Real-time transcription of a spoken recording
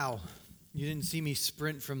Wow, you didn't see me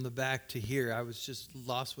sprint from the back to here. I was just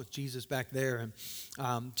lost with Jesus back there.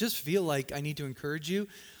 And just feel like I need to encourage you.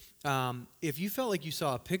 If you felt like you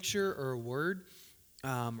saw a picture or a word,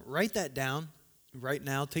 write that down right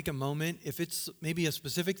now. Take a moment. If it's maybe a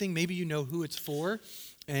specific thing, maybe you know who it's for.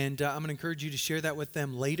 And I'm going to encourage you to share that with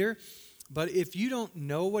them later. But if you don't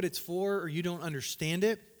know what it's for or you don't understand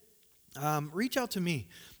it, reach out to me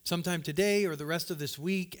sometime today or the rest of this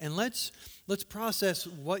week, and let's process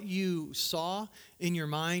what you saw in your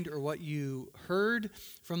mind or what you heard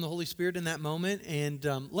from the Holy Spirit in that moment, and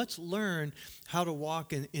let's learn how to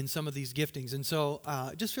walk in some of these giftings. And so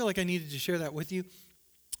I just feel like I needed to share that with you.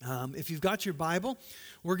 If you've got your Bible,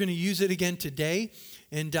 we're going to use it again today,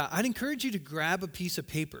 and I'd encourage you to grab a piece of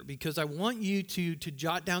paper because I want you to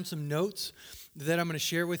jot down some notes that I'm going to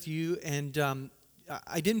share with you. And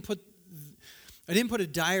I didn't put a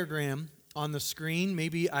diagram on the screen.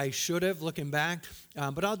 Maybe I should have, looking back,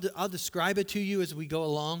 but I'll describe it to you as we go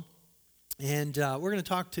along. And we're going to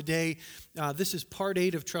talk today. This is part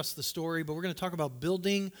 8 of Trust the Story, but we're going to talk about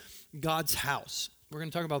building God's house. We're going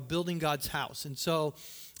to talk about building God's house. And so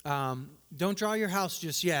don't draw your house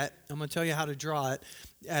just yet. I'm going to tell you how to draw it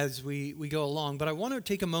as we go along. But I want to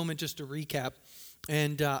take a moment just to recap.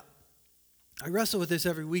 And I wrestle with this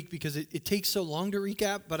every week because it takes so long to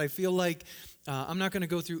recap, but I feel like I'm not going to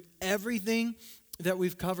go through everything that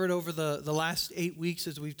we've covered over the last 8 weeks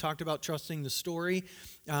as we've talked about trusting the story.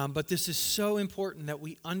 But this is so important that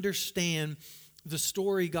we understand the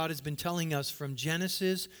story God has been telling us from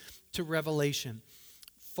Genesis to Revelation.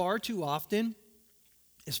 Far too often,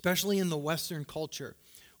 especially in the Western culture,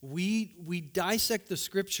 we dissect the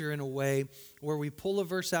scripture in a way where we pull a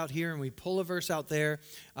verse out here and we pull a verse out there,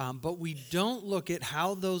 but we don't look at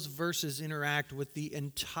how those verses interact with the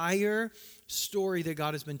entire story that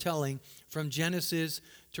God has been telling from Genesis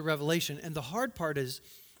to Revelation. And the hard part is,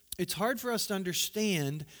 it's hard for us to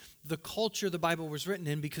understand the culture the Bible was written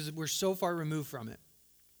in because we're so far removed from it.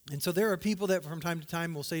 And so there are people that from time to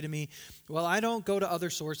time will say to me, well, I don't go to other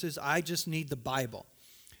sources, I just need the Bible.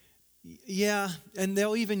 Yeah, and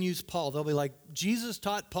they'll even use Paul. They'll be like, Jesus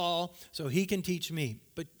taught Paul, so he can teach me.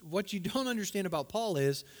 But what you don't understand about Paul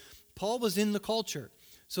is, Paul was in the culture.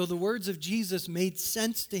 So the words of Jesus made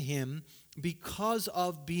sense to him because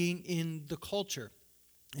of being in the culture.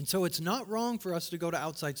 And so it's not wrong for us to go to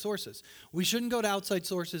outside sources. We shouldn't go to outside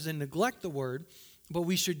sources and neglect the word, but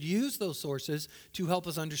we should use those sources to help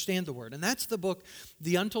us understand the word. And that's the book,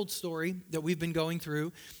 The Untold Story, that we've been going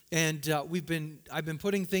through. And I've been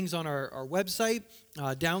putting things on our website,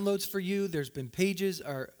 downloads for you. There's been pages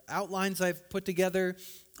or outlines I've put together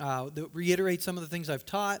that reiterate some of the things I've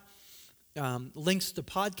taught, links to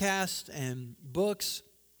podcasts and books,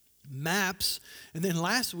 maps. And then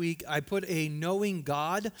last week, I put a Knowing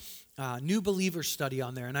God new believer study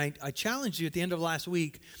on there. And I challenged you at the end of last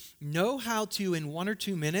week, know how to, in 1 or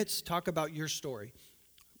 2 minutes, talk about your story.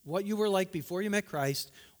 What you were like before you met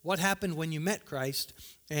Christ, what happened when you met Christ,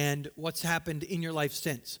 and what's happened in your life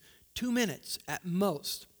since. 2 minutes at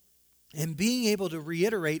most. And being able to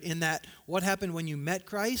reiterate in that what happened when you met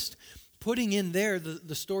Christ, putting in there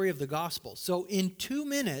the story of the gospel. So in 2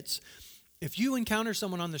 minutes, if you encounter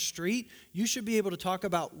someone on the street, you should be able to talk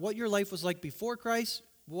about what your life was like before Christ,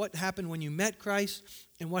 what happened when you met Christ,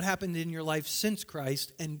 and what happened in your life since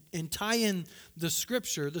Christ, and tie in the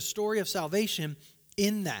scripture, the story of salvation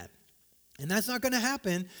in that. And that's not going to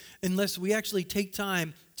happen unless we actually take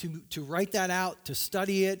time to write that out, to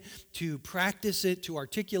study it, to practice it, to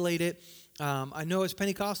articulate it. I know as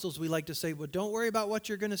Pentecostals we like to say, well, don't worry about what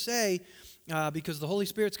you're going to say because the Holy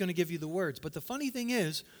Spirit's going to give you the words. But the funny thing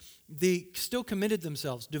is, they still committed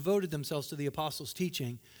themselves, devoted themselves to the apostles'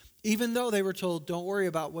 teaching, even though they were told, don't worry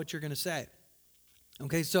about what you're going to say.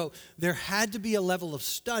 Okay, so there had to be a level of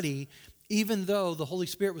study, even though the Holy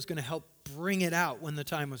Spirit was going to help bring it out when the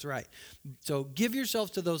time was right. So give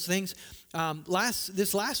yourself to those things.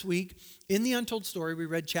 This last week, in the Untold Story, we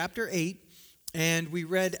read chapter 8, and we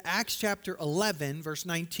read Acts chapter 11, verse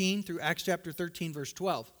 19, through Acts chapter 13, verse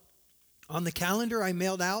 12. On the calendar I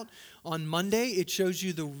mailed out on Monday, it shows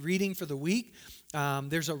you the reading for the week.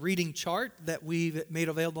 There's a reading chart that we've made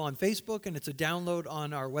available on Facebook, and it's a download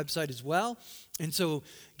on our website as well. And so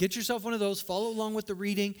get yourself one of those, follow along with the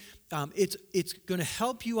reading. It's going to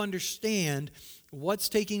help you understand what's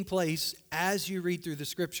taking place as you read through the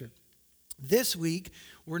scripture. This week,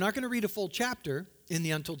 we're not going to read a full chapter in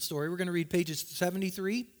the Untold Story. We're going to read pages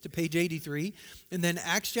 73 to page 83, and then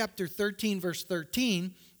Acts chapter 13, verse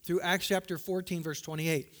 13, through Acts chapter 14, verse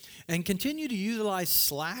 28. And continue to utilize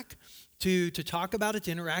Slack to talk about it,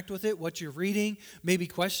 to interact with it, what you're reading, maybe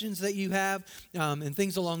questions that you have, and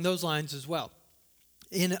things along those lines as well.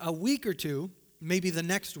 in a week or two, maybe the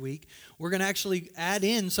next week, we're going to actually add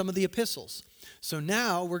in some of the epistles. So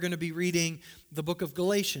now we're going to be reading the book of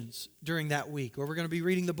Galatians during that week, or we're going to be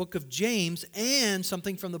reading the book of James and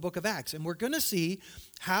something from the book of Acts. And we're going to see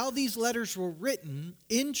how these letters were written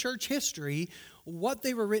in church history, what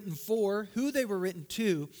they were written for, who they were written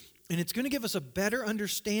to, and it's going to give us a better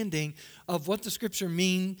understanding of what the scripture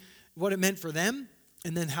mean, what it meant for them,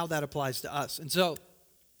 and then how that applies to us. And so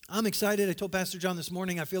I'm excited. I told Pastor John this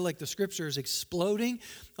morning, I feel like the scripture is exploding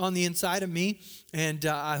on the inside of me, and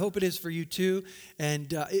I hope it is for you too.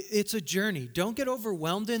 And it's a journey. Don't get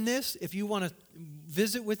overwhelmed in this. If you want to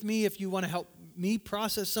visit with me, if you want to help me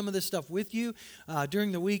process some of this stuff with you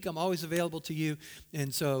during the week, I'm always available to you.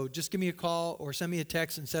 And so just give me a call or send me a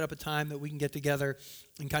text and set up a time that we can get together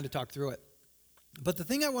and kind of talk through it. But the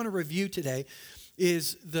thing I want to review today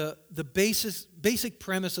is the basic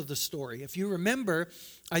premise of the story. If you remember,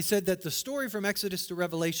 I said that the story from Exodus to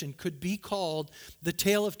Revelation could be called the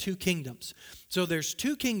tale of two kingdoms. So there's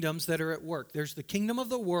two kingdoms that are at work. There's the kingdom of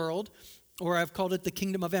the world, or I've called it the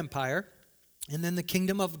kingdom of empire, and then the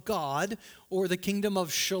kingdom of God, or the kingdom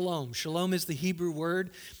of shalom. Shalom is the Hebrew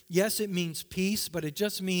word. Yes, it means peace, but it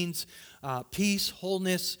just means peace,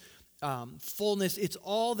 wholeness, fullness. It's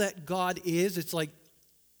all that God is. It's like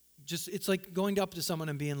going up to someone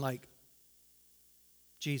and being like,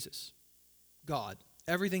 Jesus, God.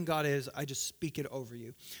 Everything God is, I just speak it over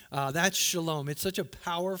you. That's shalom. It's such a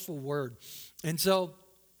powerful word. And so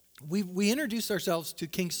we introduced ourselves to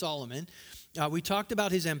King Solomon. We talked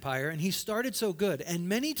about his empire, and he started so good. And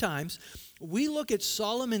many times, we look at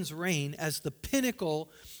Solomon's reign as the pinnacle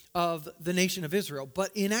of the nation of Israel.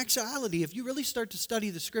 But in actuality, if you really start to study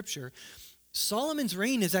the scripture, Solomon's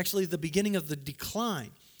reign is actually the beginning of the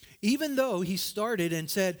decline. Even though he started and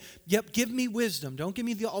said, yep, give me wisdom. Don't give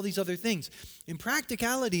me all these other things. In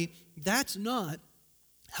practicality, that's not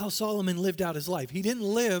how Solomon lived out his life. He didn't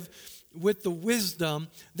live with the wisdom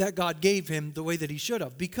that God gave him the way that he should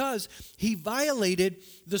have, because he violated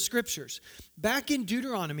the scriptures. Back in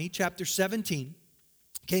Deuteronomy chapter 17,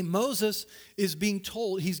 okay, Moses is being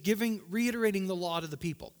told, he's reiterating the law to the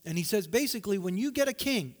people. And he says, basically, when you get a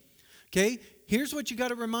king, okay, here's what you got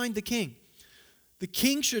to remind the king. The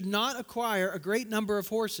king should not acquire a great number of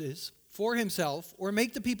horses for himself or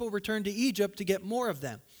make the people return to Egypt to get more of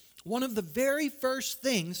them. One of the very first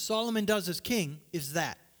things Solomon does as king is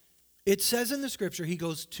that. It says in the scripture he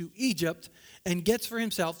goes to Egypt and gets for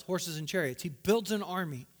himself horses and chariots. He builds an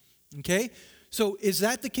army. Okay? So is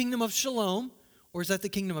that the kingdom of shalom or is that the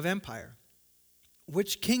kingdom of empire?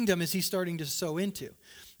 Which kingdom is he starting to sow into?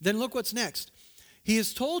 Then look what's next. He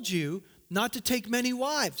has told you not to take many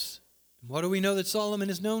wives. What do we know that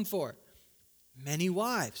Solomon is known for? Many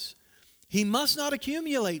wives. He must not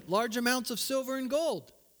accumulate large amounts of silver and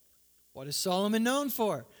gold. What is Solomon known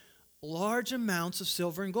for? Large amounts of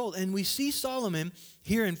silver and gold. And we see Solomon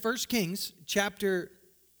here in 1 Kings chapter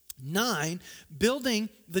 9 building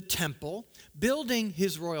the temple, building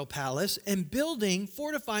his royal palace, and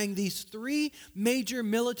fortifying these three major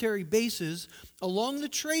military bases along the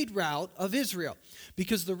trade route of Israel.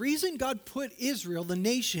 Because the reason God put Israel, the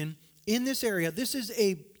nation, in this area, this is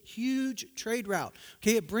a huge trade route.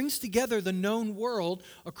 Okay, it brings together the known world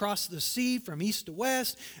across the sea from east to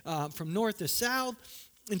west, from north to south.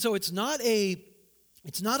 And so it's not a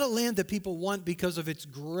land that people want because of its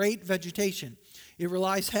great vegetation. It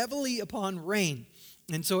relies heavily upon rain.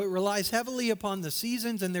 And so it relies heavily upon the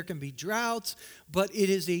seasons, and there can be droughts, but it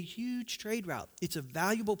is a huge trade route. It's a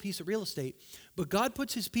valuable piece of real estate. But God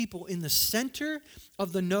puts his people in the center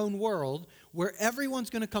of the known world where everyone's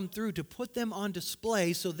going to come through to put them on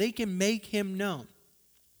display so they can make him known.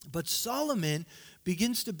 But Solomon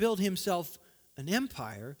begins to build himself an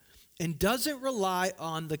empire and doesn't rely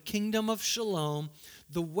on the kingdom of shalom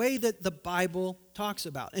the way that the Bible talks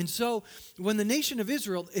about. And so when the nation of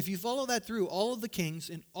Israel, if you follow that through, all of the kings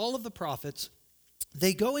and all of the prophets,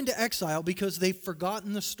 they go into exile because they've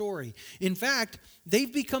forgotten the story. In fact,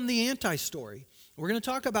 they've become the anti-story. We're going to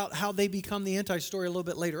talk about how they become the anti-story a little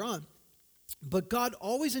bit later on. But God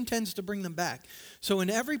always intends to bring them back. So in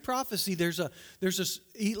every prophecy, there's at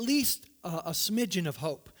least a smidgen of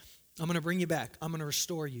hope. I'm going to bring you back. I'm going to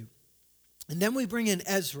restore you. And then we bring in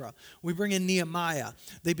Ezra. We bring in Nehemiah.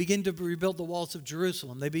 They begin to rebuild the walls of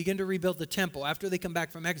Jerusalem. They begin to rebuild the temple after they come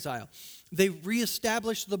back from exile. They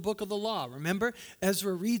reestablish the book of the law. Remember,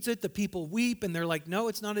 Ezra reads it. The people weep, and they're like, no,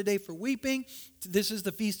 it's not a day for weeping. This is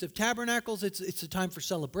the Feast of Tabernacles. It's a time for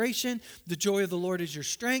celebration. The joy of the Lord is your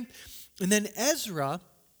strength. And then Ezra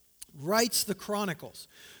writes the Chronicles.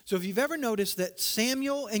 So if you've ever noticed that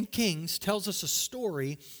Samuel and Kings tells us a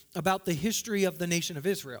story about the history of the nation of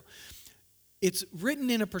Israel. it's written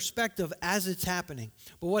in a perspective as it's happening.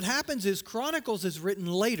 But what happens is Chronicles is written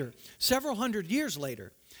later, several hundred years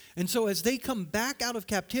later. And so as they come back out of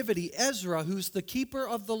captivity, Ezra, who's the keeper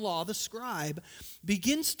of the law, the scribe,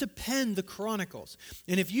 begins to pen the Chronicles.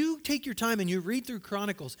 And if you take your time and you read through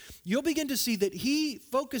Chronicles, you'll begin to see that he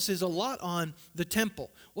focuses a lot on the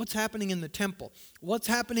temple. What's happening in the temple? What's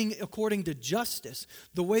happening according to justice?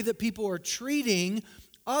 The way that people are treating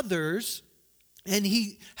others. And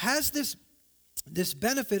he has this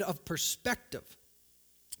benefit of perspective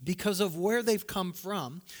because of where they've come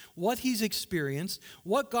from, what he's experienced,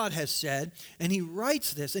 what God has said, and he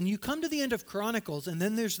writes this. And you come to the end of Chronicles, and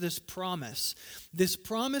then there's this promise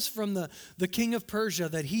from the king of Persia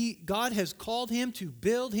that God has called him to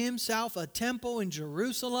build himself a temple in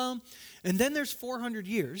Jerusalem. And then there's 400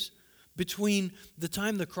 years between the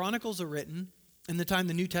time the Chronicles are written and the time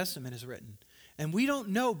the New Testament is written. And we don't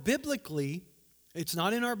know biblically, it's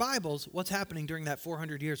not in our Bibles, what's happening during that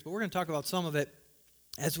 400 years. But we're going to talk about some of it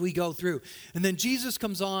as we go through. And then Jesus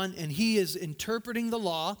comes on and he is interpreting the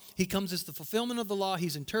law. He comes as the fulfillment of the law.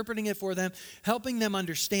 He's interpreting it for them, helping them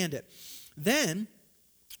understand it. Then,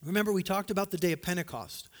 remember we talked about the day of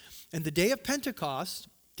Pentecost. And the day of Pentecost,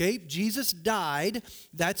 okay, Jesus died.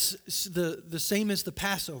 That's the same as the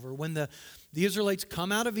Passover. When the Israelites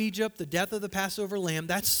come out of Egypt, the death of the Passover lamb,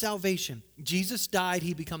 that's salvation. Jesus died,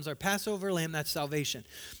 he becomes our Passover lamb, that's salvation.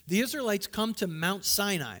 The Israelites come to Mount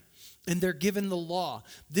Sinai, and they're given the law.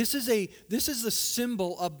 This is the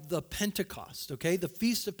symbol of the Pentecost, okay? The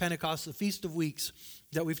Feast of Pentecost, the Feast of Weeks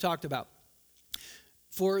that we've talked about.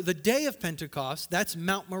 For the day of Pentecost, that's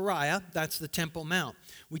Mount Moriah, that's the Temple Mount.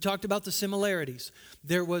 We talked about the similarities.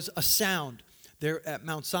 There was a sound. There at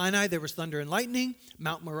Mount Sinai, there was thunder and lightning.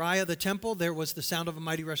 Mount Moriah, the temple, there was the sound of a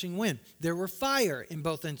mighty rushing wind. There were fire in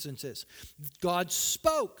both instances. God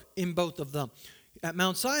spoke in both of them. At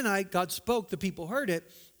Mount Sinai, God spoke, the people heard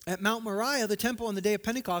it. At Mount Moriah, the temple on the day of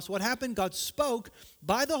Pentecost, what happened? God spoke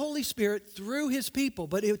by the Holy Spirit through his people,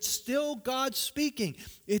 but it's still God speaking.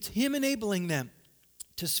 It's him enabling them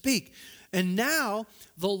to speak. And now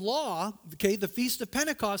the law, okay, the Feast of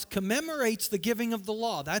Pentecost commemorates the giving of the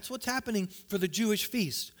law. That's what's happening for the Jewish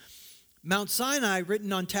feast. Mount Sinai,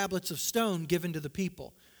 written on tablets of stone, given to the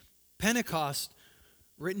people. Pentecost,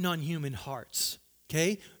 written on human hearts.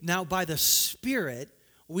 Okay? Now by the Spirit,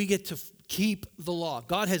 we get to keep the law.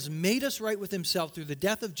 God has made us right with himself through the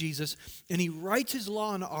death of Jesus, and he writes his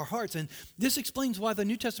law in our hearts. And this explains why the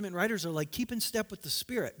New Testament writers are like, keep in step with the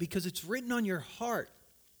Spirit, because it's written on your heart.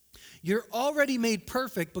 You're already made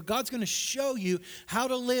perfect, but God's going to show you how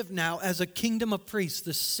to live now as a kingdom of priests,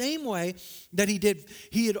 the same way that he did.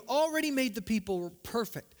 He had already made the people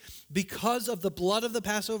perfect because of the blood of the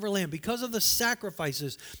Passover lamb, because of the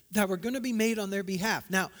sacrifices that were going to be made on their behalf.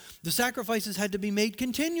 Now, the sacrifices had to be made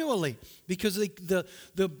continually because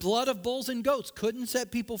the blood of bulls and goats couldn't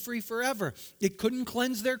set people free forever. It couldn't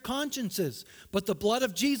cleanse their consciences. But the blood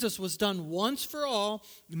of Jesus was done once for all,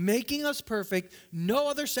 making us perfect. No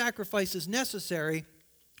other sacrifice is necessary.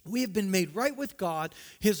 We have been made right with God.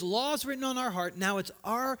 His law is written on our heart. Now it's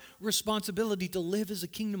our responsibility to live as a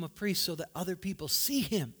kingdom of priests so that other people see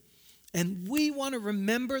him. And we want to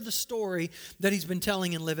remember the story that he's been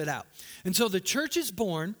telling and live it out. And so the church is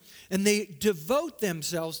born, and they devote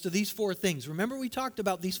themselves to these four things. Remember, we talked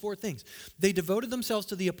about these four things. They devoted themselves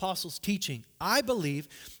to the apostles' teaching. I believe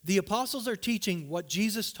the apostles are teaching what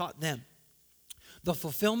Jesus taught them. The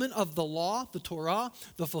fulfillment of the law, the Torah,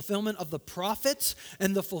 the fulfillment of the prophets,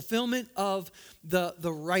 and the fulfillment of the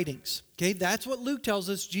writings. Okay, that's what Luke tells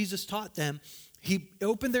us Jesus taught them. He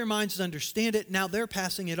opened their minds to understand it. Now they're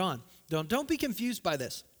passing it on. Don't be confused by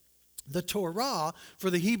this. The Torah for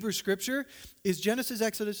the Hebrew scripture is Genesis,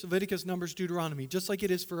 Exodus, Leviticus, Numbers, Deuteronomy, just like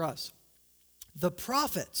it is for us. The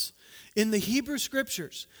prophets in the Hebrew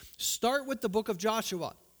scriptures start with the book of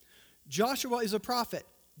Joshua. Joshua is a prophet.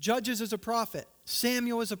 Judges is a prophet.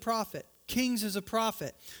 Samuel is a prophet. Kings is a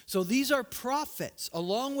prophet. So these are prophets,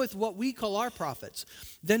 along with what we call our prophets.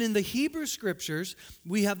 Then in the Hebrew scriptures,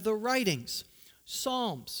 we have the writings.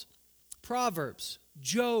 Psalms, Proverbs,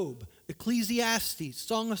 Job, Ecclesiastes,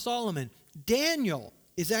 Song of Solomon. Daniel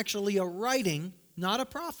is actually a writing, not a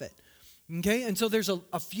prophet. Okay, and so there's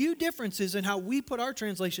a few differences in how we put our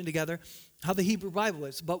translation together, how the Hebrew Bible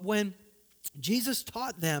is. But when Jesus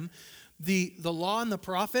taught them the law and the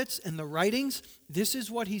prophets and the writings, this is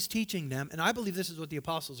what he's teaching them. And I believe this is what the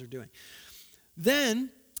apostles are doing.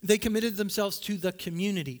 Then they committed themselves to the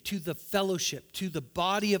community, to the fellowship, to the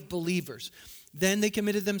body of believers. Then they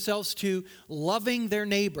committed themselves to loving their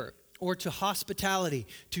neighbor, or to hospitality,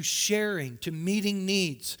 to sharing, to meeting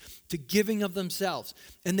needs, to giving of themselves.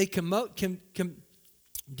 And they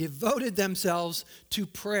devoted themselves to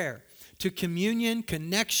prayer, to communion,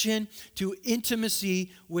 connection, to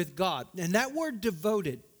intimacy with God. And that word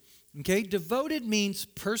devoted, okay, devoted means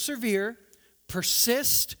persevere,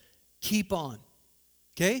 persist, keep on.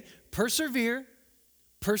 Okay, persevere,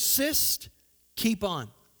 persist, keep on.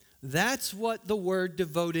 That's what the word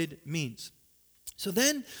devoted means. So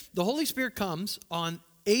then the Holy Spirit comes on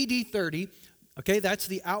AD 30. Okay, that's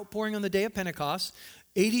the outpouring on the day of Pentecost.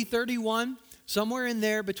 AD 31, somewhere in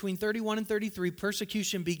there between 31 and 33,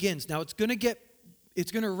 persecution begins. Now it's going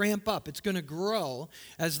to ramp up. It's going to grow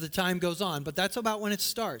as the time goes on, but that's about when it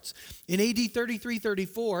starts. In AD 33,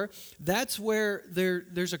 34, that's where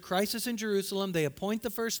there's a crisis in Jerusalem. They appoint the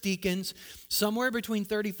first deacons. Somewhere between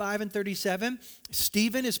 35 and 37,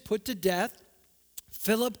 Stephen is put to death.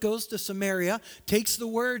 Philip goes to Samaria, takes the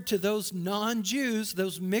word to those non-Jews,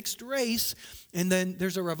 those mixed race, and then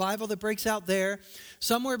there's a revival that breaks out there.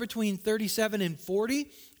 Somewhere between 37 and 40,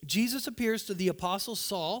 Jesus appears to the apostle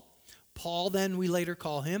Saul. Paul, then we later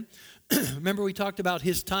call him. Remember we talked about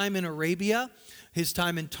his time in Arabia, his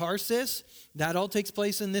time in Tarsus. That all takes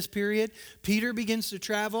place in this period. Peter begins to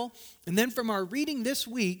travel. And then from our reading this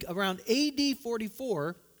week, around AD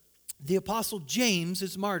 44, the apostle James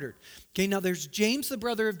is martyred. Okay, now there's James, the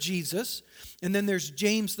brother of Jesus, and then there's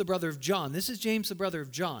James, the brother of John. This is James, the brother of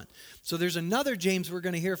John. So there's another James we're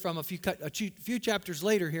going to hear from a few chapters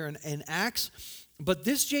later here in Acts. But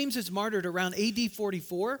this James is martyred around AD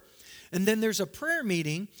 44. And then there's a prayer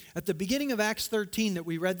meeting at the beginning of Acts 13 that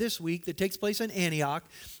we read this week that takes place in Antioch,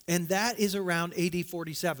 and that is around AD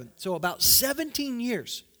 47. So about 17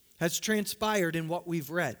 years has transpired in what we've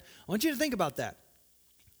read. I want you to think about that.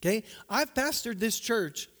 Okay, I've pastored this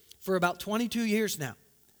church for about 22 years now.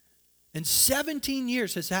 And 17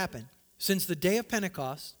 years has happened since the day of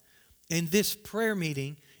Pentecost and this prayer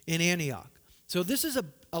meeting in Antioch. So this is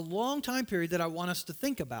a long time period that I want us to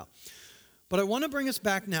think about. But I want to bring us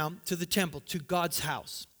back now to the temple, to God's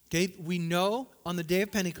house. Okay, we know on the day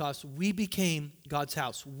of Pentecost, we became God's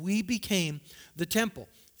house. We became the temple.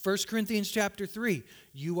 1 Corinthians chapter 3,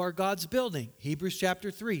 you are God's building. Hebrews chapter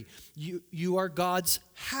 3, you are God's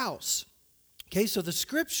house. Okay, so the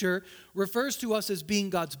scripture refers to us as being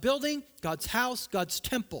God's building, God's house, God's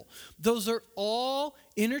temple. Those are all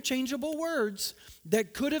interchangeable words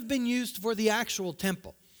that could have been used for the actual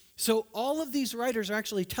temple. So all of these writers are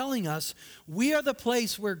actually telling us we are the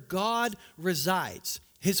place where God resides.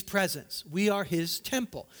 His presence. We are his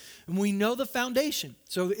temple. And we know the foundation.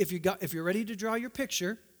 So if you're ready to draw your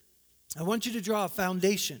picture, I want you to draw a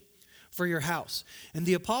foundation for your house. And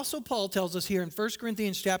the Apostle Paul tells us here in 1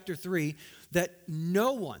 Corinthians chapter 3 that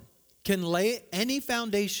no one can lay any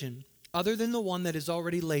foundation other than the one that is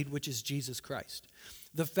already laid, which is Jesus Christ.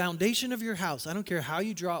 The foundation of your house, I don't care how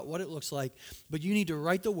you draw it, what it looks like, but you need to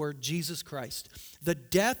write the word Jesus Christ. The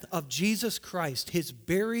death of Jesus Christ, his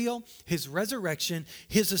burial, his resurrection,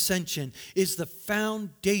 his ascension is the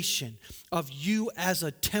foundation of you as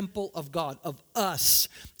a temple of God, of us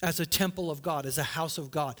as a temple of God, as a house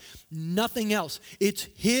of God. Nothing else. It's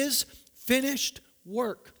his finished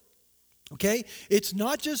work. Okay? It's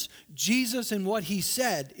not just Jesus and what he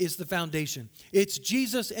said is the foundation. It's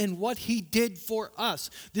Jesus and what he did for us.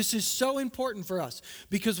 This is so important for us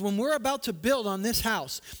because when we're about to build on this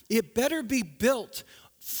house, it better be built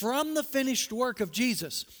from the finished work of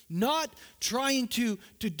Jesus, not trying to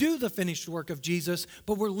do the finished work of Jesus,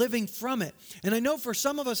 but we're living from it. And I know for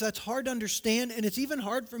some of us that's hard to understand, and it's even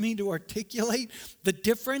hard for me to articulate the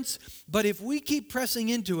difference, but if we keep pressing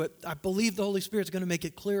into it, I believe the Holy Spirit's going to make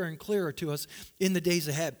it clearer and clearer to us in the days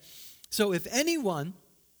ahead. So if anyone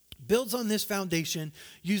builds on this foundation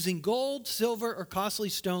using gold, silver, or costly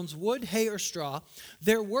stones, wood, hay, or straw,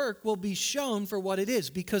 their work will be shown for what it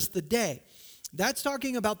is, because the day, that's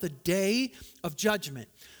talking about the day of judgment.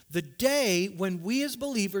 The day when we as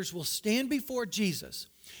believers will stand before Jesus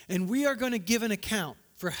and we are going to give an account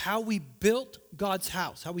for how we built God's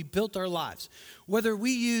house, how we built our lives, whether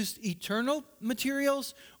we used eternal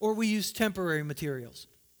materials or we used temporary materials.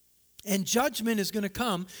 And judgment is going to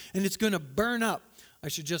come and it's going to burn up. I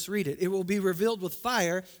should just read it. It will be revealed with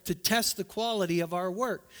fire to test the quality of our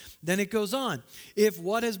work. Then it goes on. If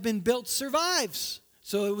what has been built survives,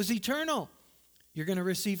 so it was eternal, you're going to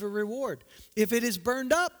receive a reward. If it is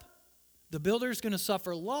burned up, the builder is going to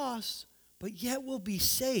suffer loss, but yet will be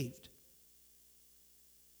saved.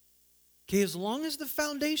 Okay, as long as the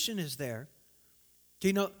foundation is there,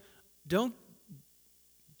 okay, don't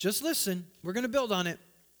just listen. We're going to build on it.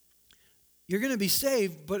 You're going to be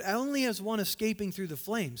saved, but only as one escaping through the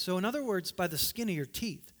flames. So in other words, by the skin of your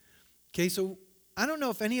teeth. Okay, so I don't know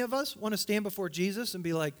if any of us want to stand before Jesus and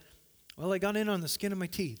be like, well, I got in on the skin of my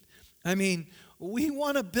teeth. I mean, We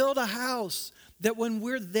want to build a house that when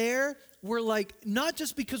we're there, we're like, not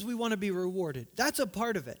just because we want to be rewarded. That's a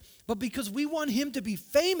part of it. But because we want him to be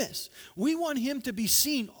famous. We want him to be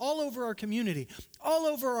seen all over our community, all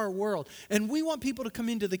over our world. And we want people to come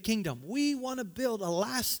into the kingdom. We want to build a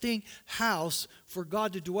lasting house for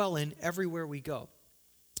God to dwell in everywhere we go.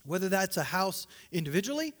 Whether that's a house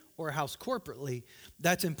individually or a house corporately,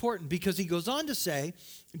 that's important because he goes on to say,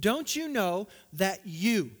 don't you know that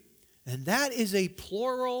you, and that is a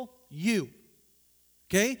plural you.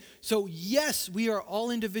 Okay, so yes, we are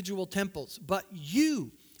all individual temples, but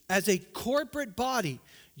you, as a corporate body,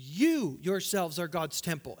 you yourselves are God's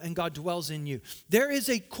temple, and God dwells in you. There is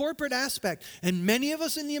a corporate aspect, and many of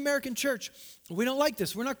us in the American church, we don't like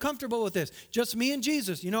this. We're not comfortable with this. Just me and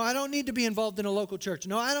Jesus. You know, I don't need to be involved in a local church.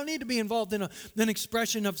 No, I don't need to be involved in an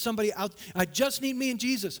expression of somebody out. I just need me and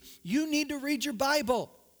Jesus. You need to read your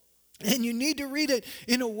Bible. And you need to read it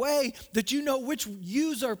in a way that you know which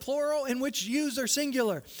yous are plural and which yous are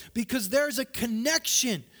singular. Because there's a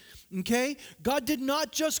connection, okay? God did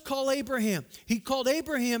not just call Abraham. He called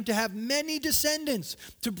Abraham to have many descendants,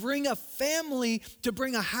 to bring a family, to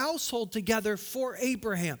bring a household together for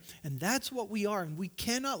Abraham. And that's what we are. And we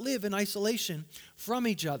cannot live in isolation from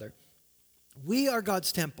each other. We are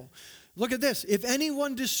God's temple. Look at this. If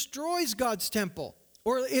anyone destroys God's temple,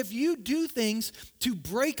 or if you do things to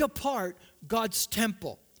break apart God's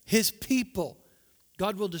temple, his people,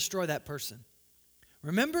 God will destroy that person.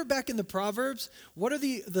 Remember back in the Proverbs, what are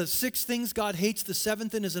the 6 things God hates? The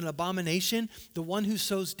 7th is an abomination, the one who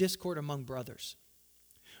sows discord among brothers.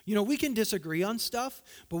 You know, we can disagree on stuff,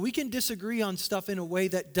 but we can disagree on stuff in a way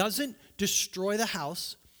that doesn't destroy the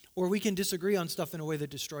house, or we can disagree on stuff in a way that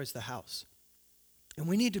destroys the house. And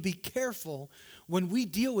we need to be careful when we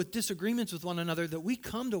deal with disagreements with one another that we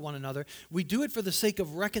come to one another. We do it for the sake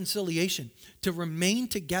of reconciliation, to remain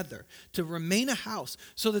together, to remain a house,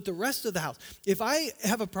 so that the rest of the house. If I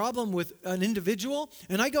have a problem with an individual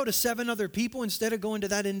and I go to 7 other people instead of going to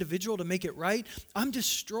that individual to make it right, I'm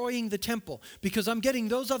destroying the temple because I'm getting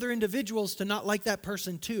those other individuals to not like that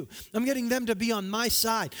person too. I'm getting them to be on my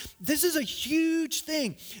side. This is a huge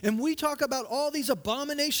thing. And we talk about all these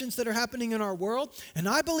abominations that are happening in our world, and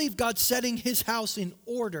I believe God's setting his house in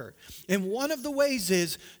order. And one of the ways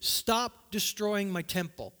is stop destroying my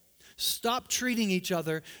temple. Stop treating each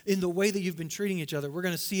other in the way that you've been treating each other. We're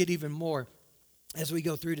going to see it even more as we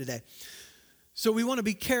go through today. So we want to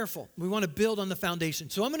be careful. We want to build on the foundation.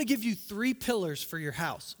 So I'm going to give you 3 pillars for your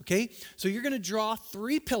house, okay? So you're going to draw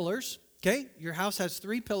 3 pillars, okay? Your house has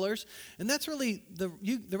 3 pillars, and that's really,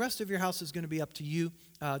 the rest of your house is going to be up to you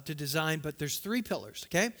to design, but there's 3 pillars,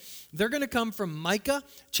 okay? They're going to come from Micah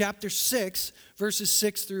chapter 6, verses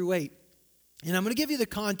 6 through 8. And I'm going to give you the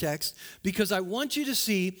context because I want you to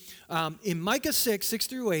see in Micah 6, 6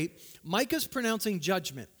 through 8, Micah's pronouncing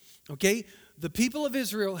judgment, okay? The people of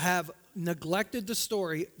Israel have neglected the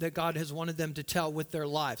story that God has wanted them to tell with their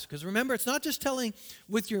lives. Because remember, it's not just telling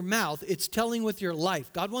with your mouth, it's telling with your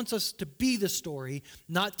life. God wants us to be the story,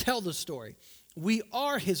 not tell the story. We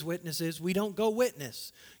are his witnesses. We don't go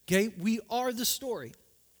witness. Okay? We are the story.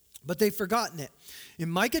 But they've forgotten it. In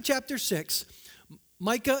Micah chapter 6,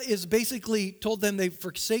 Micah is basically told them they've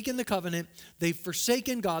forsaken the covenant. They've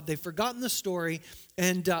forsaken God. They've forgotten the story.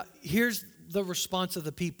 And here's the response of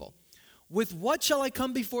the people. With what shall I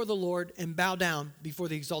come before the Lord and bow down before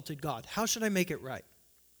the exalted God? How should I make it right?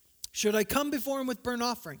 Should I come before him with burnt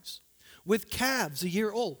offerings? With calves a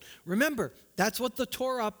year old? Remember, that's what the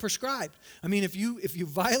Torah prescribed. I mean, if you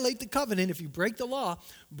violate the covenant, if you break the law,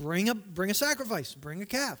 bring a sacrifice, bring a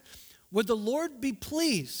calf. Would the Lord be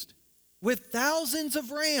pleased with thousands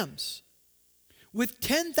of rams, with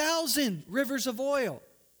 10,000 rivers of oil?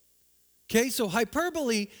 Okay, so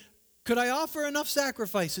hyperbole, could I offer enough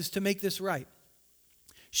sacrifices to make this right?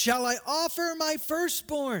 Shall I offer my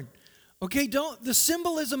firstborn? Okay, the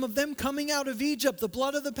symbolism of them coming out of Egypt, the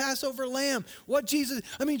blood of the Passover lamb,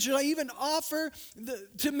 should I even offer,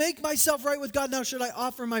 to make myself right with God now, should I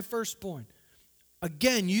offer my firstborn?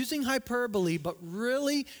 Again, using hyperbole, but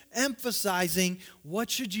really emphasizing what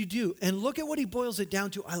should you do. And look at what he boils it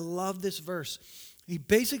down to. I love this verse. He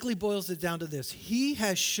basically boils it down to this. He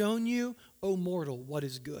has shown you, O mortal, what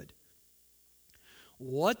is good.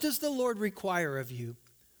 What does the Lord require of you?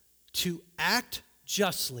 To act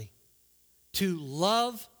justly, to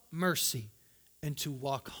love mercy, and to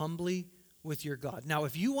walk humbly with your God. Now,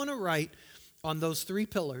 if you want to write on those 3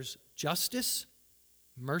 pillars, justice,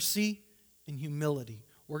 mercy, and humility,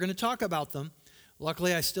 we're going to talk about them.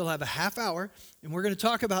 Luckily, I still have a half hour, and we're going to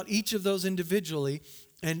talk about each of those individually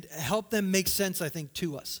and help them make sense, I think,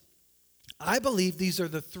 to us. I believe these are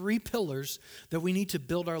the three pillars that we need to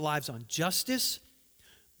build our lives on: justice,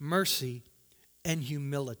 mercy, and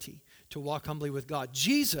humility, to walk humbly with God.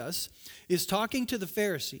 Jesus is talking to the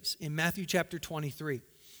Pharisees in Matthew chapter 23.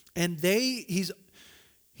 And he's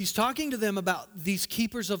talking to them about these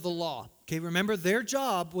keepers of the law. Okay, remember, their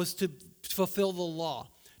job was to fulfill the law,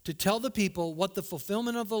 to tell the people what the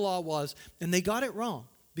fulfillment of the law was, and they got it wrong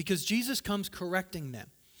because Jesus comes correcting them.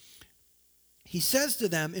 He says to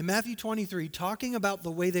them in Matthew 23, talking about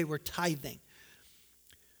the way they were tithing,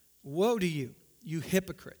 "Woe to you, you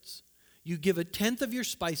hypocrites! You give a tenth of your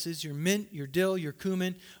spices, your mint, your dill, your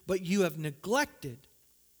cumin, but you have neglected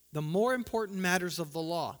the more important matters of the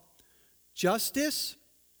law: justice,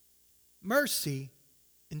 mercy,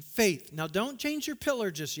 and faith." Now, don't change your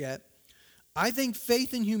pillar just yet. I think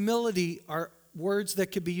faith and humility are words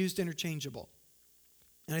that could be used interchangeable.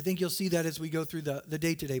 And I think you'll see that as we go through the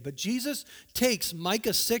day today. But Jesus takes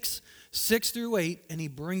Micah 6:6-8, and he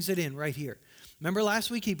brings it in right here. Remember last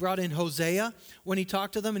week he brought in Hosea when he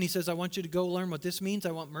talked to them, and he says, I want you to go learn what this means.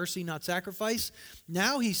 I want mercy, not sacrifice.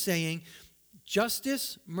 Now he's saying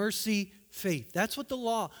justice, mercy, faith. That's what the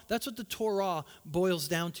law, that's what the Torah boils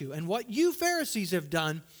down to. And what you Pharisees have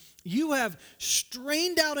done, you have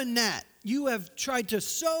strained out a gnat. You have tried to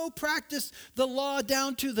so practice the law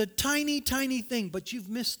down to the tiny, tiny thing, but you've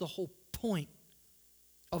missed the whole point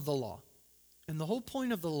of the law. And the whole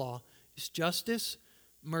point of the law is justice,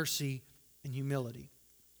 mercy, and humility.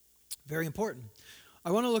 Very important.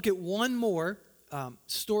 I want to look at one more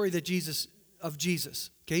story of Jesus.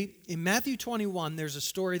 Okay, in Matthew 21, there's a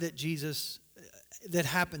story that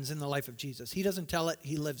happens in the life of Jesus. He doesn't tell it;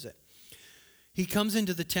 he lives it. He comes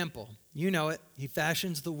into the temple. You know it. He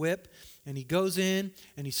fashions the whip, and he goes in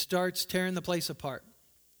and he starts tearing the place apart.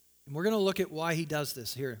 And we're going to look at why he does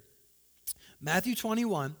this here. Matthew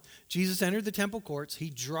 21, Jesus entered the temple courts. He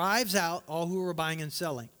drives out all who were buying and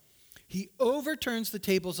selling. He overturns the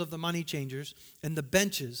tables of the money changers and the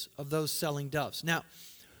benches of those selling doves. Now,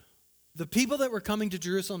 the people that were coming to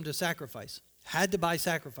Jerusalem to sacrifice had to buy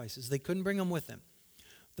sacrifices. They couldn't bring them with them.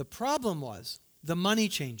 The problem was the money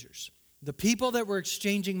changers, the people that were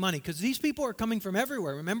exchanging money, because these people are coming from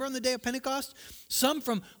everywhere. Remember on the day of Pentecost? Some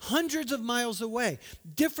from hundreds of miles away.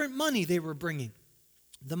 Different money they were bringing.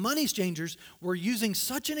 The money changers were using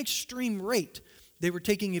such an extreme rate, they were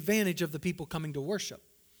taking advantage of the people coming to worship.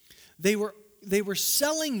 They were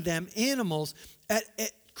selling them animals at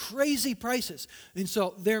crazy prices. And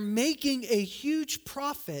so they're making a huge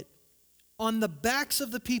profit on the backs of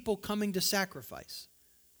the people coming to sacrifice.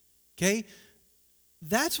 Okay?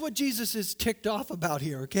 That's what Jesus is ticked off about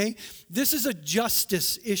here, okay? This is a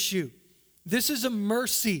justice issue. This is a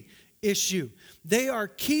mercy issue. They are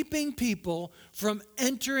keeping people from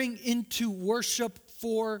entering into worship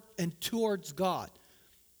for and towards God.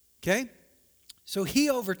 Okay? So he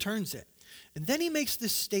overturns it. And then he makes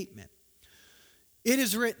this statement. It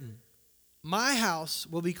is written, my house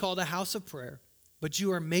will be called a house of prayer, but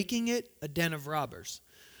you are making it a den of robbers.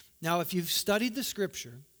 Now, if you've studied the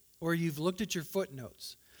scripture or you've looked at your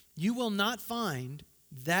footnotes, you will not find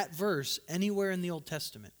that verse anywhere in the Old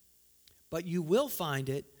Testament. But you will find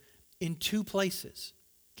it in two places.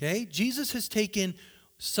 Okay? Jesus has taken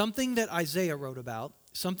something that Isaiah wrote about,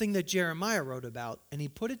 something that Jeremiah wrote about, and he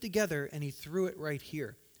put it together and he threw it right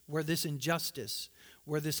here, where this injustice,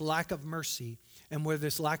 where this lack of mercy, and where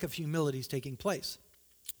this lack of humility is taking place.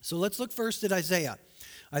 So let's look first at Isaiah.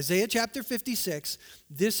 Isaiah chapter 56,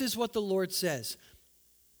 this is what the Lord says.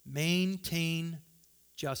 Maintain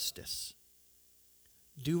justice.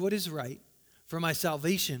 Do what is right, for my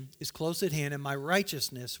salvation is close at hand, and my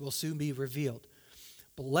righteousness will soon be revealed.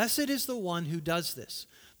 Blessed is the one who does this.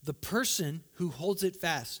 The person who holds it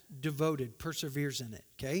fast, devoted, perseveres in it.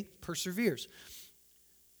 Okay? Perseveres.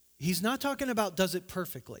 He's not talking about does it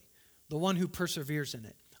perfectly. The one who perseveres in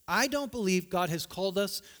it. I don't believe God has called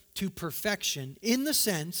us to perfection in the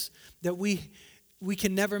sense that we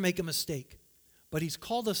can never make a mistake. But he's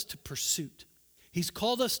called us to pursuit. He's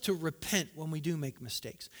called us to repent when we do make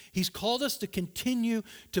mistakes. He's called us to continue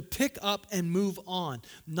to pick up and move on.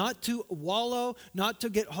 Not to wallow, not to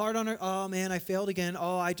get hard on her. Oh man, I failed again.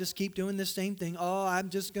 Oh, I just keep doing the same thing. Oh, I'm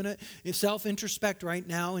just going to self-introspect right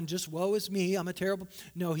now and just woe is me. I'm a terrible.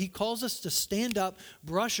 No, he calls us to stand up,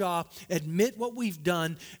 brush off, admit what we've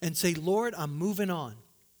done, and say, Lord, I'm moving on.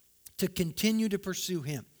 To continue to pursue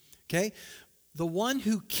him. Okay? The one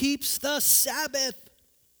who keeps the Sabbath.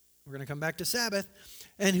 We're going to come back to Sabbath.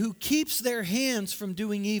 And who keeps their hands from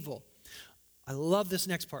doing evil. I love this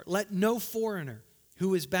next part. Let no foreigner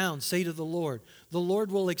who is bound say to the Lord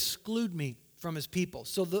will exclude me from his people.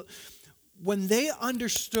 So when they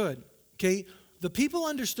understood, okay, the people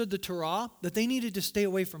understood the Torah, that they needed to stay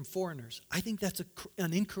away from foreigners. I think that's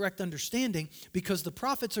an incorrect understanding because the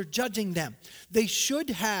prophets are judging them. They should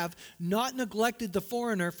have not neglected the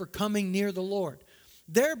foreigner for coming near the Lord.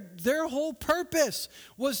 Their whole purpose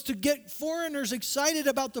was to get foreigners excited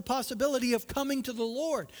about the possibility of coming to the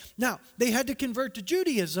Lord. Now, they had to convert to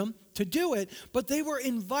Judaism to do it, but they were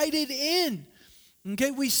invited in.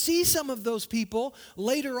 Okay, we see some of those people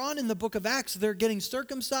later on in the book of Acts. They're getting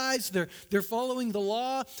circumcised. They're following the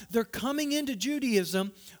law. They're coming into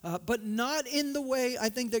Judaism, but not in the way I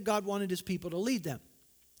think that God wanted his people to lead them.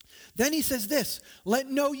 Then he says this, let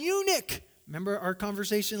no eunuch, remember our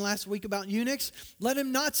conversation last week about eunuchs? Let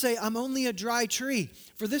him not say, I'm only a dry tree.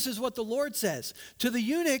 For this is what the Lord says, to the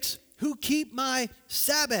eunuchs who keep my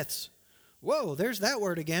Sabbaths. Whoa, there's that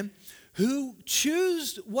word again. Who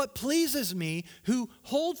choose what pleases me, who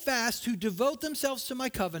hold fast, who devote themselves to my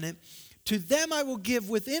covenant, to them I will give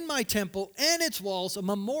within my temple and its walls a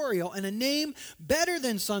memorial and a name better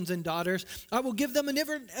than sons and daughters. I will give them an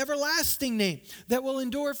everlasting name that will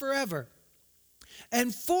endure forever.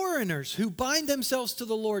 And foreigners who bind themselves to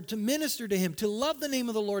the Lord, to minister to him, to love the name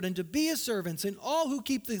of the Lord, and to be his servants, and all who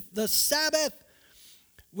keep the Sabbath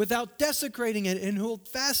without desecrating it, and hold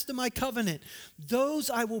fast to my covenant, those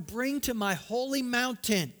I will bring to my holy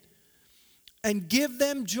mountain and give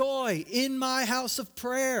them joy in my house of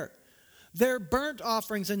prayer. Their burnt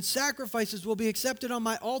offerings and sacrifices will be accepted on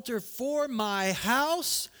my altar, for my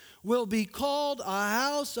house will be called a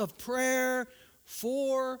house of prayer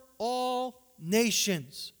for all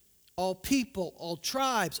nations. All people, all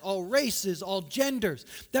tribes, all races, all genders.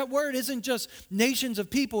 That word isn't just nations of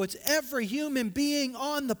people. It's every human being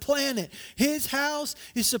on the planet. His house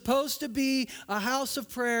is supposed to be a house of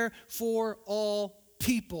prayer for all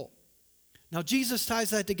people. Now, Jesus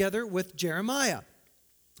ties that together with Jeremiah.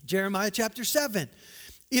 Jeremiah chapter 7.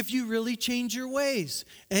 If you really change your ways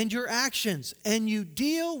and your actions and you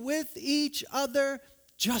deal with each other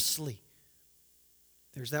justly.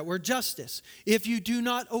 There's that word justice. If you do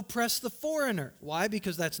not oppress the foreigner. Why?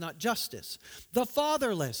 Because that's not justice. The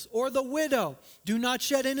fatherless or the widow. Do not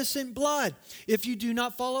shed innocent blood. If you do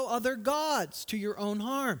not follow other gods to your own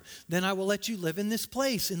harm, then I will let you live in this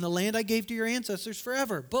place, in the land I gave to your ancestors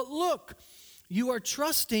forever. But look, you are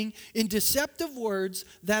trusting in deceptive words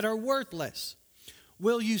that are worthless.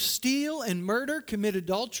 Will you steal and murder, commit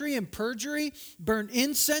adultery and perjury, burn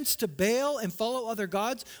incense to Baal, and follow other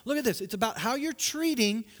gods? Look at this. It's about how you're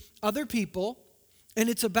treating other people, and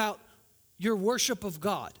it's about your worship of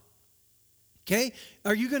God. Okay?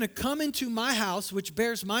 Are you going to come into my house, which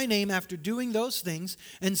bears my name, after doing those things,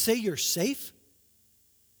 and say you're safe?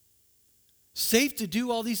 Safe to do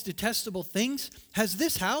all these detestable things? Has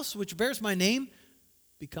this house, which bears my name,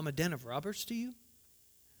 become a den of robbers to you?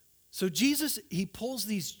 So Jesus, he pulls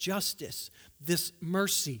these justice, this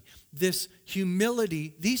mercy, this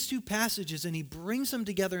humility, these two passages, and he brings them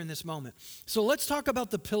together in this moment. So let's talk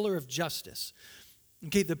about the pillar of justice.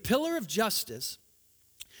 Okay, the pillar of justice,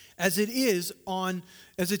 as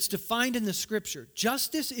it's defined in the scripture,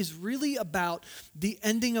 justice is really about the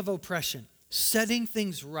ending of oppression, setting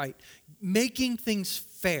things right, making things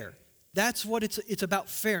fair. That's what it's about.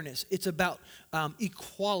 Fairness. It's about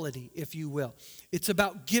equality, if you will. It's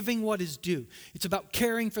about giving what is due. It's about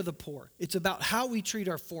caring for the poor. It's about how we treat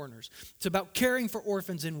our foreigners. It's about caring for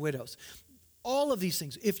orphans and widows. All of these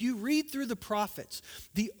things. If you read through the prophets,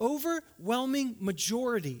 the overwhelming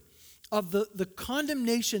majority of the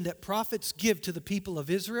condemnation that prophets give to the people of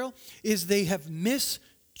Israel is they have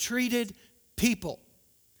mistreated people.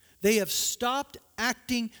 They have stopped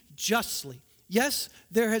acting justly. Yes,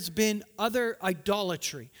 there has been other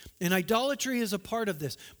idolatry, and idolatry is a part of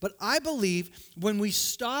this. But I believe when we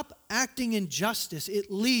stop acting in justice, it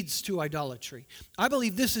leads to idolatry. I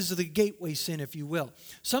believe this is the gateway sin, if you will.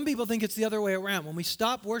 Some people think it's the other way around, when we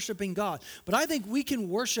stop worshiping God. But I think we can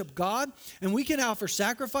worship God, and we can offer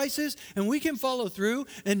sacrifices, and we can follow through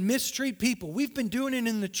and mistreat people. We've been doing it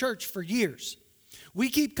in the church for years. We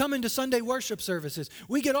keep coming to Sunday worship services.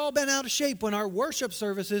 We get all bent out of shape when our worship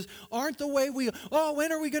services aren't the way when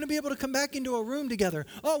are we going to be able to come back into a room together?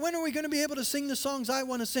 Oh, when are we going to be able to sing the songs I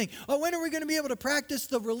want to sing? Oh, when are we going to be able to practice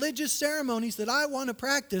the religious ceremonies that I want to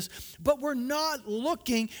practice? But we're not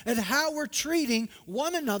looking at how we're treating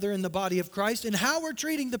one another in the body of Christ and how we're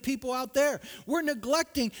treating the people out there. We're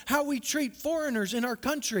neglecting how we treat foreigners in our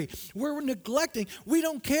country. We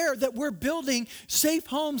don't care that we're building safe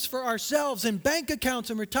homes for ourselves and bank accounts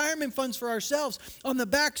accounts and retirement funds for ourselves on the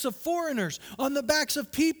backs of foreigners, on the backs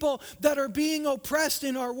of people that are being oppressed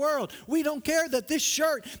in our world. We don't care that this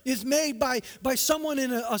shirt is made by someone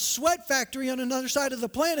in a sweat factory on another side of the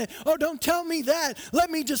planet. Oh, don't tell me that.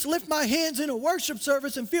 Let me just lift my hands in a worship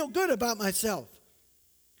service and feel good about myself.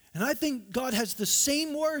 And I think God has the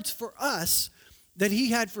same words for us that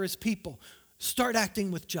he had for his people. Start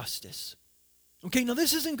acting with justice. Okay, now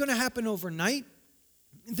this isn't going to happen overnight.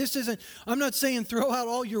 I'm not saying throw out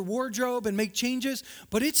all your wardrobe and make changes,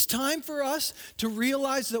 but it's time for us to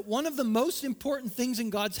realize that one of the most important things in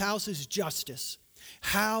God's house is justice.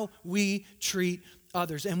 How we treat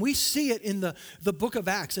others. And we see it in the book of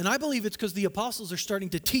Acts. And I believe it's because the apostles are starting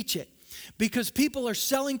to teach it. Because people are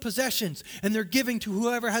selling possessions and they're giving to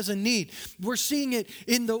whoever has a need. We're seeing it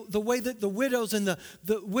in the way that the widows and the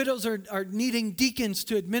widows are needing deacons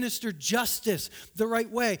to administer justice the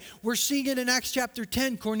right way. We're seeing it in Acts chapter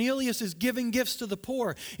 10. Cornelius is giving gifts to the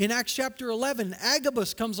poor. In Acts chapter 11,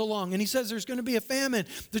 Agabus comes along and he says there's going to be a famine.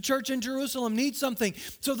 The church in Jerusalem needs something.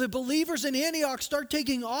 So the believers in Antioch start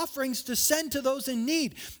taking offerings to send to those in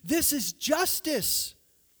need. This is justice.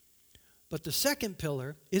 But the second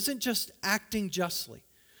pillar isn't just acting justly,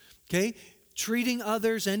 okay? Treating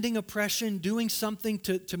others, ending oppression, doing something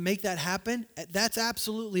to make that happen. That's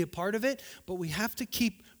absolutely a part of it, but we have to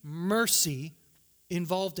keep mercy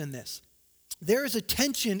involved in this. There is a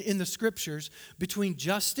tension in the scriptures between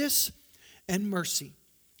justice and mercy,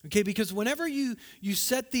 okay? Because whenever you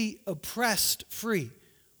set the oppressed free,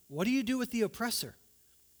 what do you do with the oppressor?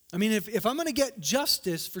 I mean, if I'm going to get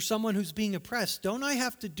justice for someone who's being oppressed, don't I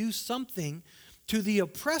have to do something to the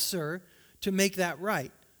oppressor to make that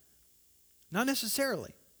right? Not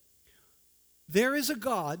necessarily. There is a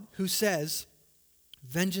God who says,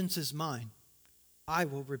 vengeance is mine, I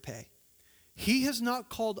will repay. He has not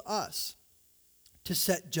called us to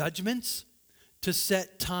set judgments, to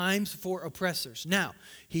set times for oppressors. Now,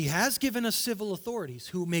 he has given us civil authorities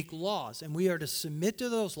who make laws, and we are to submit to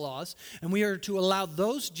those laws, and we are to allow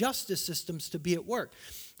those justice systems to be at work.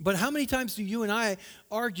 But how many times do you and I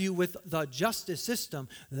argue with the justice system?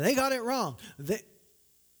 They got it wrong.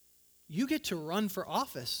 You get to run for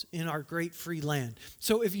office in our great free land.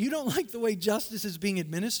 So if you don't like the way justice is being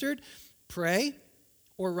administered, pray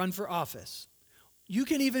or run for office. You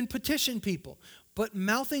can even petition people. But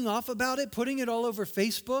mouthing off about it, putting it all over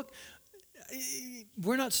Facebook,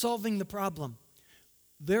 we're not solving the problem.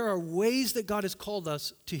 There are ways that God has called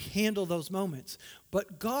us to handle those moments.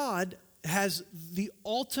 But God has the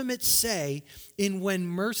ultimate say in when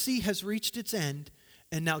mercy has reached its end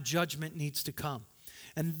and now judgment needs to come.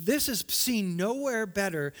 And this is seen nowhere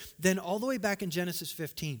better than all the way back in Genesis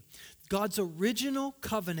 15. God's original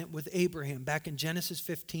covenant with Abraham back in Genesis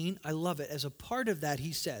 15, I love it. As a part of that,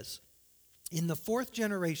 he says, in the fourth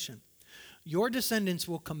generation, your descendants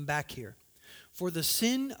will come back here, for the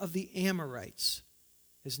sin of the Amorites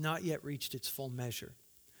has not yet reached its full measure.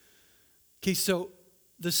 Okay, so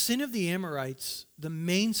the sin of the Amorites, the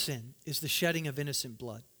main sin, is the shedding of innocent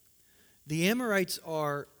blood. The Amorites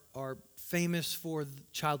are famous for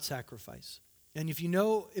child sacrifice. And if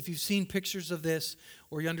you've seen pictures of this,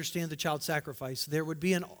 or you understand the child sacrifice, there would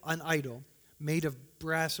be an idol made of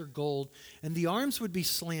brass or gold, and the arms would be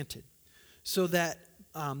slanted, so that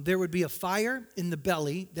there would be a fire in the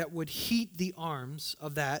belly that would heat the arms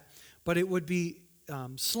of that, but it would be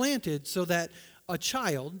slanted so that a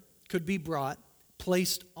child could be brought,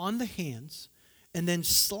 placed on the hands, and then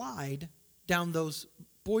slide down those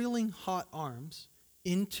boiling hot arms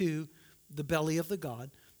into the belly of the god,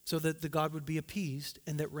 so that the god would be appeased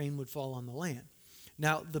and that rain would fall on the land.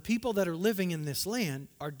 Now, the people that are living in this land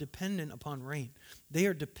are dependent upon rain. They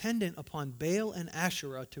are dependent upon Baal and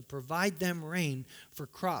Asherah to provide them rain for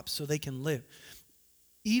crops so they can live,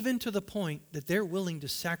 even to the point that they're willing to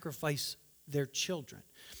sacrifice their children.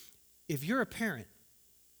 If you're a parent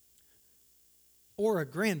or a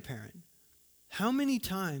grandparent, how many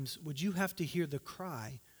times would you have to hear the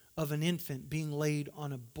cry of an infant being laid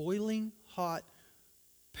on a boiling hot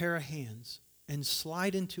pair of hands and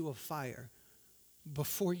slide into a fire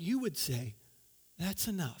before you would say, that's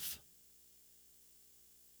enough?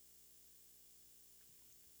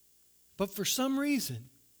 But for some reason,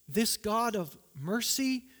 this God of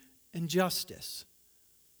mercy and justice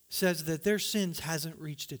says that their sins hasn't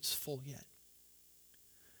reached its full yet.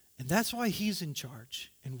 And that's why he's in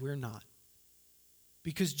charge and we're not.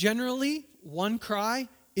 Because generally, one cry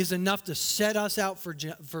is enough to set us out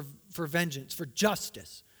for vengeance, for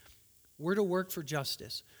justice. We're to work for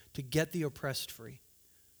justice, to get the oppressed free.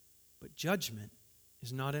 But judgment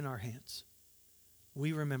is not in our hands.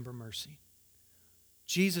 We remember mercy.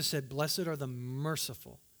 Jesus said, blessed are the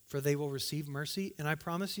merciful, for they will receive mercy. And I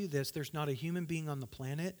promise you this, there's not a human being on the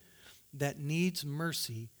planet that needs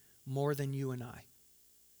mercy more than you and I.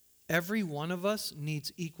 Every one of us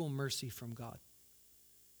needs equal mercy from God.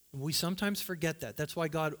 We sometimes forget that. That's why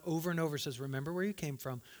God over and over says, remember where you came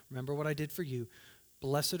from. Remember what I did for you.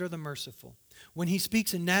 Blessed are the merciful. When he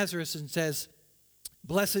speaks in Nazareth and says,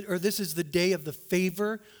 blessed, or this is the day of the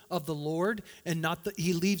favor of the Lord, and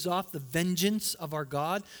he leaves off the vengeance of our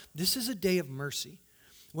God. This is a day of mercy.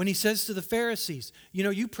 When he says to the Pharisees,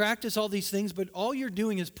 you practice all these things, but all you're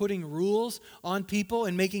doing is putting rules on people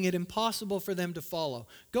and making it impossible for them to follow.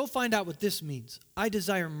 Go find out what this means. I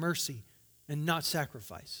desire mercy and not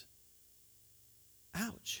sacrifice.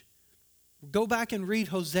 Ouch. Go back and read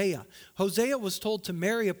Hosea. Hosea was told to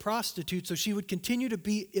marry a prostitute so she would continue to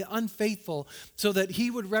be unfaithful so that he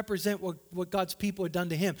would represent what God's people had done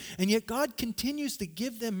to him. And yet God continues to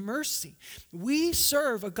give them mercy. We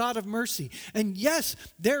serve a God of mercy. And yes,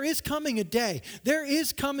 there is coming a day. There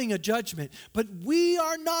is coming a judgment. But we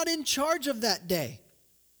are not in charge of that day.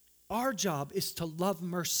 Our job is to love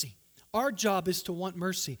mercy. Our job is to want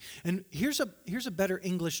mercy. And here's a better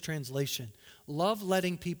English translation. Love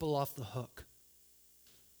letting people off the hook.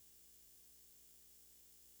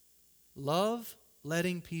 Love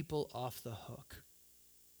letting people off the hook.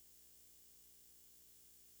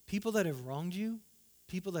 People that have wronged you,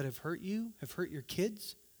 people that have hurt your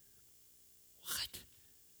kids.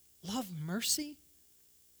 What? Love mercy?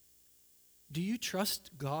 Do you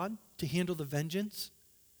trust God to handle the vengeance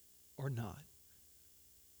or not?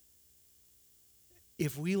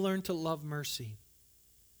 If we learn to love mercy,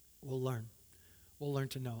 we'll learn. We'll learn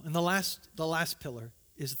to know. And the last pillar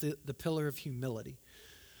is the pillar of humility.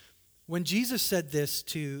 When Jesus said this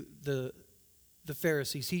to the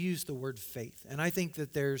Pharisees, he used the word faith. And I think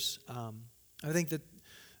that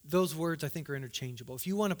those words are interchangeable. If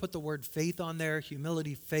you want to put the word faith on there,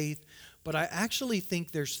 humility, faith, but I actually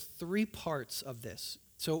think there's 3 parts of this.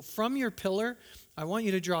 So from your pillar, I want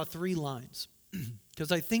you to draw 3 lines.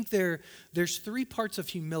 Because I think there's 3 parts of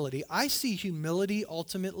humility. I see humility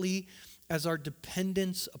ultimately as our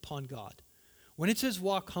dependence upon God. When it says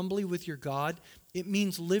walk humbly with your God, it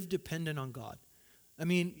means live dependent on God. I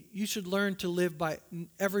mean, you should learn to live by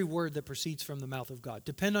every word that proceeds from the mouth of God.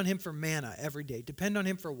 Depend on him for manna every day. Depend on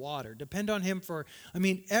him for water. Depend on him for,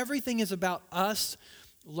 everything is about us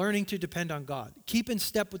learning to depend on God. Keep in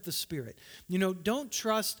step with the Spirit. Don't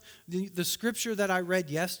trust the scripture that I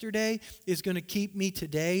read yesterday is going to keep me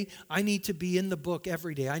today. I need to be in the book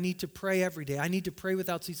every day. I need to pray every day. I need to pray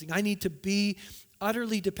without ceasing. I need to be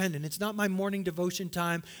utterly dependent. It's not my morning devotion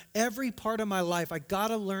time. Every part of my life, I got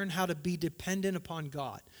to learn how to be dependent upon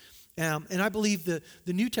God. And I believe the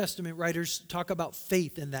New Testament writers talk about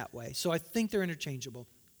faith in that way. So I think they're interchangeable.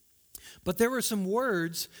 But there were some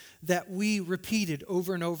words that we repeated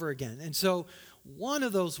over and over again. And so one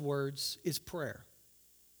of those words is prayer.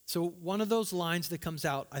 So one of those lines that comes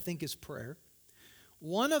out, I think, is prayer.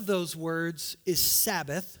 One of those words is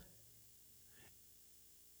Sabbath.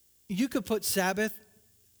 You could put Sabbath,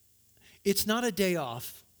 it's not a day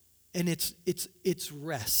off, and it's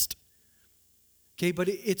rest. Okay, but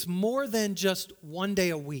it's more than just one day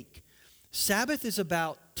a week. Sabbath is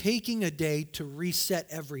about taking a day to reset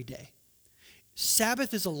every day.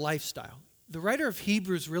 Sabbath is a lifestyle. The writer of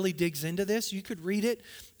Hebrews really digs into this. You could read it.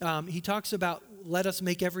 He talks about let us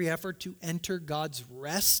make every effort to enter God's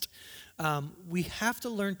rest. We have to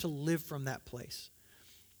learn to live from that place.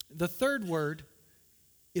 The third word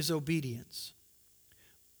is obedience.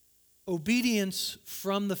 Obedience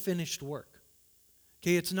from the finished work.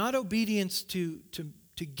 Okay, it's not obedience to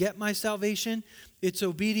get my salvation. It's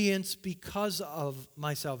obedience because of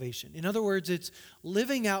my salvation. In other words, it's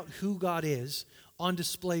living out who God is on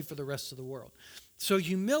display for the rest of the world. So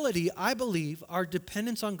humility, I believe, our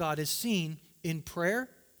dependence on God is seen in prayer,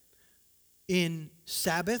 in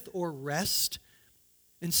Sabbath or rest.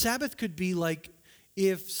 And Sabbath could be like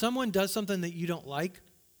if someone does something that you don't like,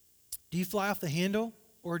 do you fly off the handle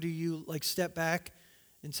or do you step back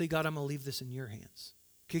and say, God, I'm going to leave this in your hands?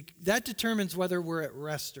 Okay, that determines whether we're at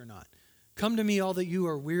rest or not. Come to me, all that you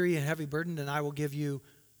are weary and heavy burdened, and I will give you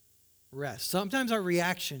rest. Sometimes our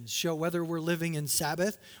reactions show whether we're living in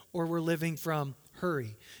Sabbath or we're living from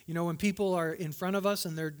hurry. When people are in front of us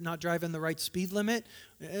and they're not driving the right speed limit,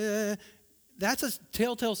 that's a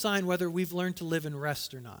telltale sign whether we've learned to live in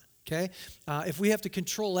rest or not. Okay? If we have to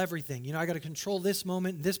control everything, I got to control this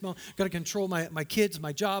moment, got to control my kids,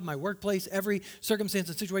 my job, my workplace, every circumstance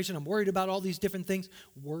and situation. I'm worried about all these different things.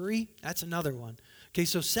 Worry, that's another one. Okay,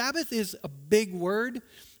 so Sabbath is a big word,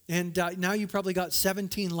 and now you probably got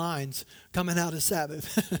 17 lines coming out of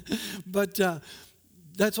Sabbath. But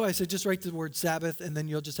That's why I said just write the word Sabbath, and then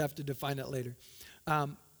you'll just have to define it later.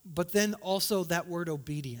 But then also that word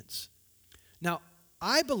obedience. Now,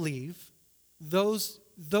 I believe those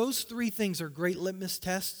three things are great litmus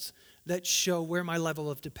tests that show where my level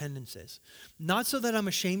of dependence is. Not so that I'm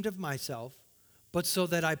ashamed of myself, but so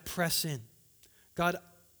that I press in. God,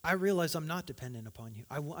 I realize I'm not dependent upon you.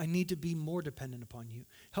 I need to be more dependent upon you.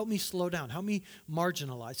 Help me slow down. Help me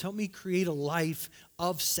marginalize. Help me create a life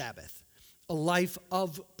of Sabbath, a life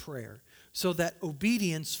of prayer, so that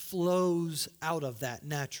obedience flows out of that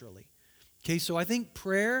naturally. Okay, so I think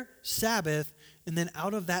prayer, Sabbath, and then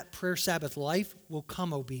out of that prayer, Sabbath life will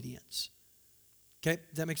come obedience. Okay,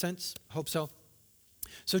 does that make sense? Hope so.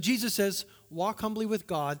 So Jesus says, walk humbly with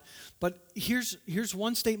God, but here's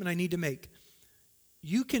one statement I need to make.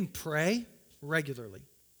 You can pray regularly.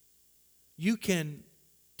 You can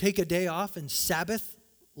take a day off and Sabbath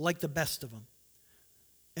like the best of them.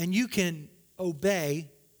 And you can obey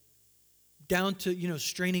down to,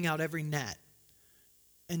 straining out every gnat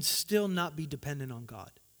and still not be dependent on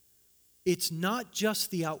God. It's not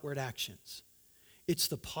just the outward actions. It's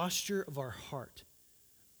the posture of our heart.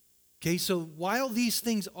 Okay, so while these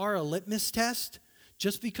things are a litmus test,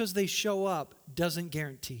 just because they show up doesn't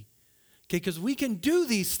guarantee. Okay, because we can do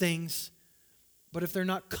these things, but if they're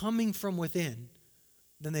not coming from within,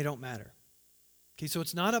 then they don't matter. Okay, so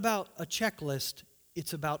it's not about a checklist,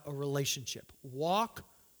 it's about a relationship. Walk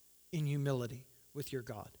in humility with your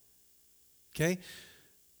God. Okay?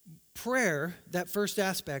 Prayer, that first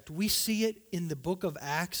aspect, we see it in the book of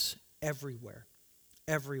Acts everywhere.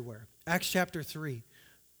 Everywhere. Acts chapter 3.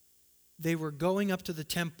 They were going up to the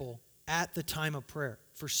temple at the time of prayer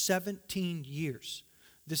for 17 years.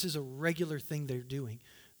 This is a regular thing they're doing.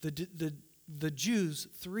 The Jews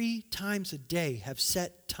 3 times a day have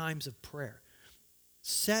set times of prayer.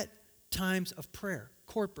 Set times of prayer,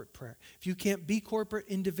 corporate prayer. If you can't be corporate,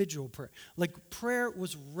 individual prayer. Like prayer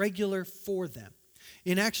was regular for them.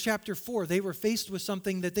 In Acts chapter 4, they were faced with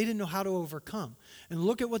something that they didn't know how to overcome. And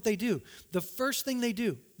look at what they do. The first thing they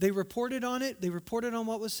do, they reported on it. They reported on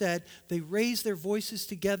what was said. They raised their voices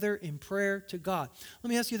together in prayer to God. Let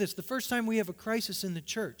me ask you this. The first time we have a crisis in the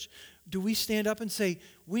church, do we stand up and say,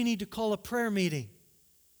 we need to call a prayer meeting?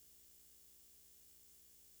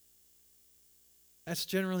 That's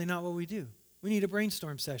generally not what we do. We need a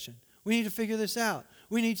brainstorm session. We need to figure this out.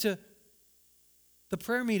 The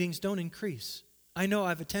prayer meetings don't increase. I know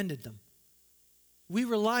I've attended them. We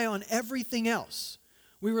rely on everything else.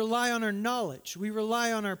 We rely on our knowledge. We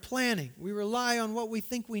rely on our planning. We rely on what we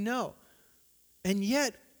think we know. And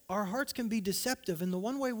yet, our hearts can be deceptive. And the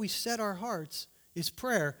one way we set our hearts is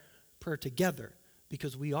prayer together,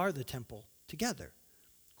 because we are the temple together.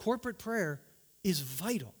 Corporate prayer is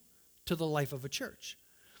vital to the life of a church.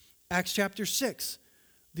 Acts chapter 6,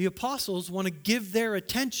 the apostles want to give their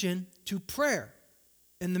attention to prayer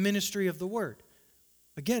and the ministry of the word.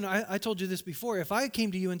 Again, I told you this before. If I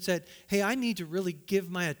came to you and said, hey, I need to really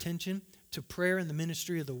give my attention to prayer and the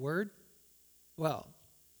ministry of the word, well,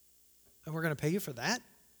 and we're going to pay you for that?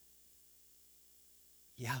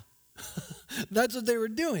 Yeah. That's what they were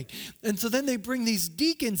doing. And so then they bring these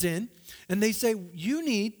deacons in and they say, you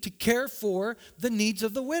need to care for the needs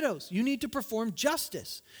of the widows. You need to perform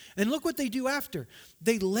justice. And look what they do after.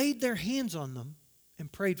 They laid their hands on them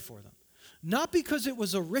and prayed for them. Not because it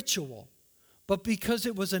was a ritual, but because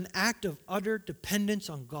it was an act of utter dependence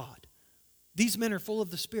on God. These men are full of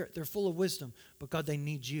the Spirit. They're full of wisdom. But God, they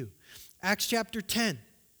need you. Acts chapter 10.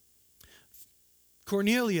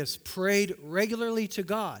 Cornelius prayed regularly to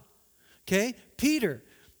God. Okay? Peter,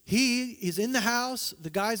 he is in the house.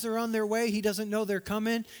 The guys are on their way. He doesn't know they're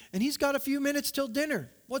coming. And he's got a few minutes till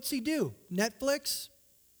dinner. What's he do? Netflix?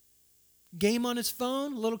 Game on his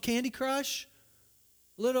phone? A little Candy Crush?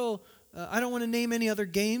 Little... I don't want to name any other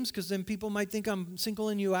games because then people might think I'm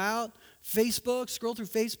singling you out. Facebook, scroll through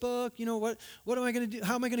Facebook. You know, what am I going to do?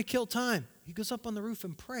 How am I going to kill time? He goes up on the roof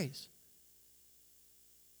and prays.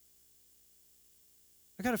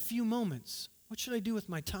 I got a few moments. What should I do with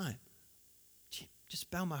my time?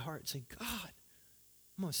 Just bow my heart and say, God,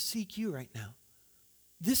 I'm going to seek you right now.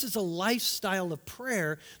 This is a lifestyle of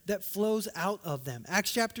prayer that flows out of them.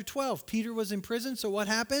 Acts chapter 12, Peter was in prison, so what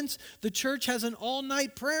happens? The church has an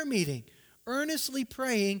all-night prayer meeting, earnestly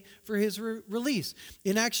praying for his release.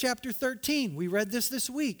 In Acts chapter 13, we read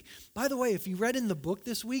this week. By the way, if you read in the book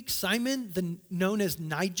this week, Simon, known as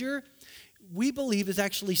Niger, we believe is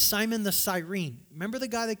actually Simon the Cyrene. Remember the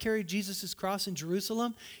guy that carried Jesus' cross in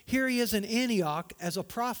Jerusalem? Here he is in Antioch as a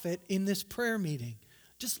prophet in this prayer meeting.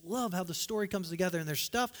 Just love how the story comes together, and there's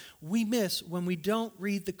stuff we miss when we don't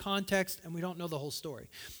read the context and we don't know the whole story.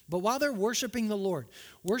 But while they're worshiping the Lord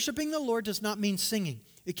does not mean singing.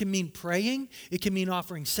 It can mean praying. It can mean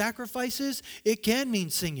offering sacrifices. It can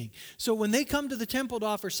mean singing. So when they come to the temple to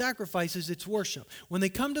offer sacrifices, it's worship. When they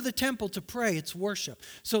come to the temple to pray, it's worship.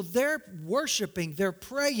 So they're worshiping, they're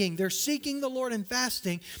praying, they're seeking the Lord and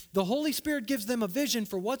fasting. The Holy Spirit gives them a vision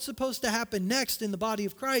for what's supposed to happen next in the body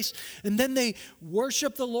of Christ. And then they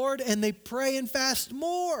worship the Lord and they pray and fast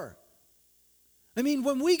more. I mean,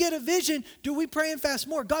 when we get a vision, do we pray and fast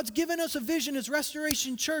more? God's given us a vision as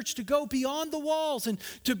Restoration Church to go beyond the walls and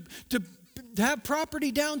to have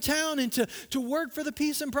property downtown and to work for the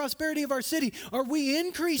peace and prosperity of our city. Are we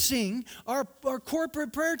increasing our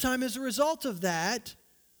corporate prayer time as a result of that,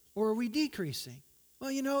 or are we decreasing?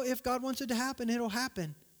 Well, if God wants it to happen, it'll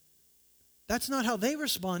happen. That's not how they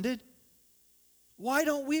responded. Why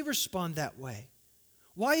don't we respond that way?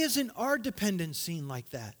 Why isn't our dependence seen like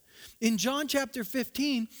that? In John chapter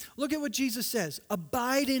 15, look at what Jesus says.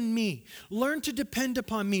 Abide in me. Learn to depend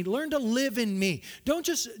upon me. Learn to live in me. Don't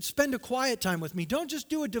just spend a quiet time with me. Don't just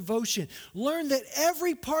do a devotion. Learn that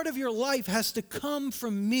every part of your life has to come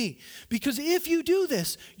from me. Because if you do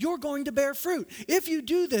this, you're going to bear fruit. If you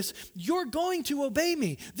do this, you're going to obey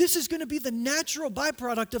me. This is going to be the natural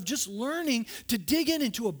byproduct of just learning to dig in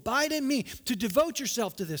and to abide in me, to devote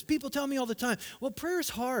yourself to this. People tell me all the time, well, prayer is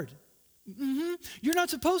hard. You're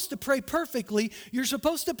not supposed to pray perfectly. You're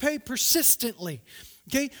supposed to pray persistently.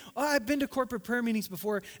 Okay? I've been to corporate prayer meetings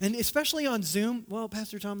before, and especially on Zoom. Well,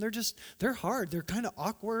 Pastor Tom, they're hard. They're kind of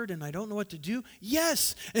awkward, and I don't know what to do.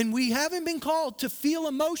 Yes, and we haven't been called to feel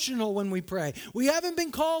emotional when we pray. We haven't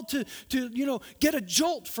been called to get a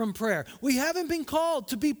jolt from prayer. We haven't been called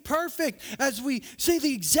to be perfect as we say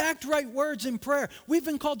the exact right words in prayer. We've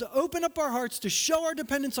been called to open up our hearts, to show our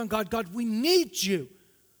dependence on God. God, we need you.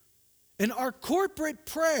 And our corporate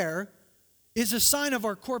prayer is a sign of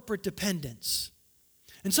our corporate dependence.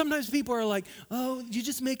 And sometimes people are like, oh, you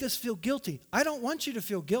just make us feel guilty. I don't want you to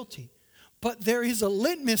feel guilty. But there is a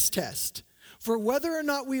litmus test for whether or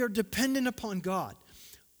not we are dependent upon God.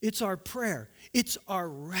 It's our prayer. It's our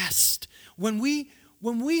rest. When we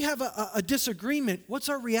have a disagreement, what's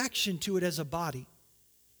our reaction to it as a body?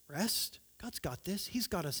 Rest. God's got this. He's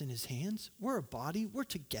got us in his hands. We're a body. We're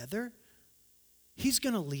together. He's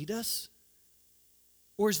going to lead us.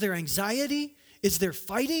 Or is there anxiety? Is there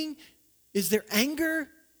fighting? Is there anger?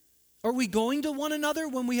 Are we going to one another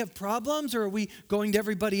when we have problems? Or are we going to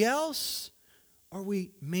everybody else? Are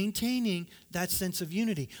we maintaining that sense of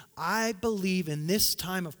unity? I believe in this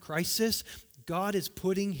time of crisis, God is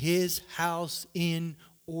putting his house in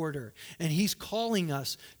order. And he's calling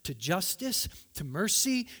us to justice, to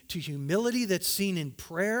mercy, to humility that's seen in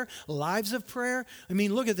prayer, lives of prayer. I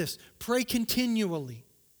mean, look at this. Pray continually.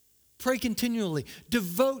 Pray continually.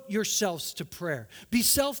 Devote yourselves to prayer. Be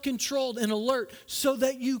self-controlled and alert so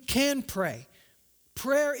that you can pray.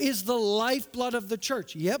 Prayer is the lifeblood of the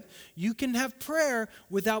church. Yep, you can have prayer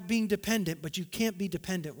without being dependent, but you can't be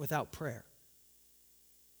dependent without prayer.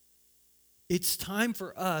 It's time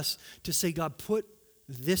for us to say, God, put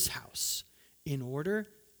this house in order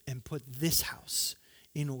and put this house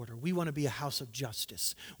in order. We want to be a house of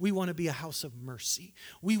justice. We want to be a house of mercy.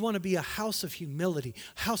 We want to be a house of humility,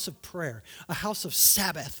 a house of prayer, a house of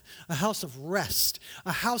Sabbath, a house of rest,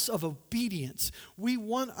 a house of obedience. We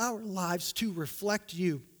want our lives to reflect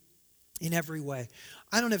you in every way.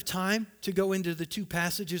 I don't have time to go into the two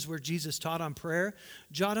passages where Jesus taught on prayer.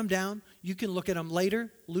 Jot them down. You can look at them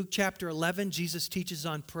later. Luke chapter 11, Jesus teaches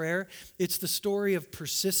on prayer. It's the story of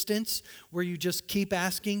persistence, where you just keep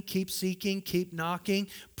asking, keep seeking, keep knocking.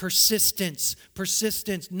 Persistence.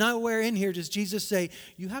 Nowhere in here does Jesus say,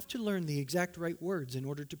 you have to learn the exact right words in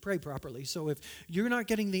order to pray properly. So if you're not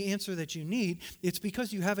getting the answer that you need, it's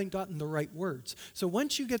because you haven't gotten the right words. So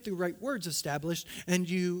once you get the right words established and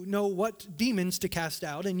you know what demons to cast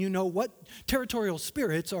out and you know what territorial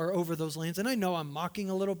spirits are over those lands, and I know I'm mocking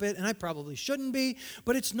a little bit and I probably shouldn't be,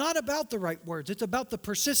 but it's not about the right words. It's about the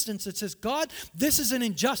persistence that says, God, this is an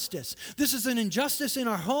injustice. This is an injustice in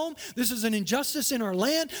our home. This is an injustice in our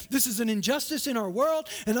land. This is an injustice in our world,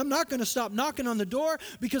 and I'm not going to stop knocking on the door,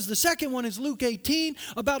 because the second one is Luke 18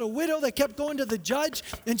 about a widow that kept going to the judge,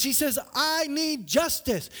 and she says, I need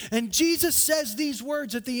justice. And Jesus says these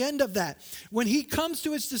words at the end of that when he comes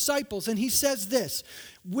to his disciples, and he says this,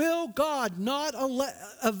 Will God not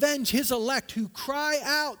avenge his elect who cry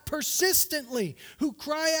out persistently, who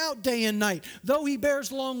cry out day and night, though he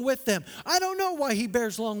bears long with them? I don't know why he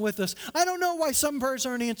bears long with us. I don't know why some prayers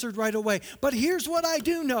aren't answered right away. But here's what I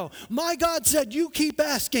do know. My God said, you keep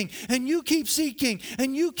asking, and you keep seeking,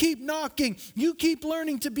 and you keep knocking. You keep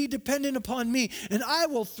learning to be dependent upon me, and I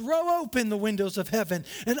will throw open the windows of heaven,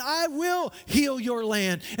 and I will heal your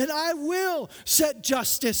land, and I will set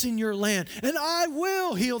justice in your land, and I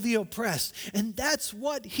will heal the oppressed. And that's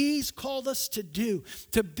what he's called us to do,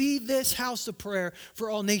 to be this house of prayer for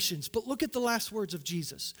all nations. But look at the last words of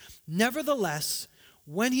Jesus. Nevertheless,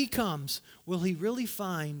 when he comes, will he really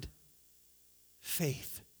find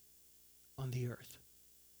faith on the earth?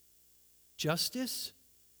 Justice,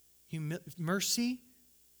 mercy,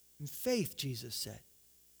 and faith, Jesus said.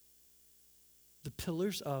 The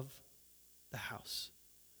pillars of the house.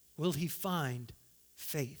 Will he find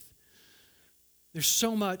faith? There's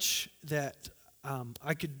so much that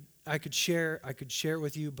I could share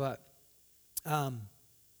with you, but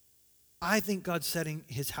I think God's setting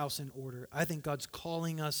his house in order. I think God's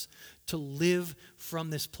calling us to live from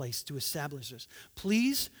this place, to establish this.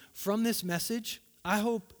 Please, from this message, I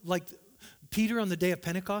hope, like Peter on the day of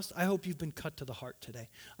Pentecost, I hope you've been cut to the heart today.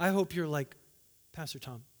 I hope you're like, Pastor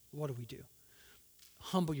Tom, what do we do?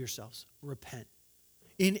 Humble yourselves, repent.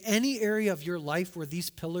 In any area of your life where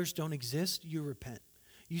these pillars don't exist, you repent.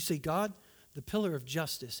 You say, God, the pillar of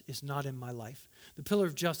justice is not in my life. The pillar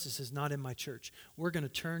of justice is not in my church. We're going to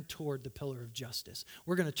turn toward the pillar of justice.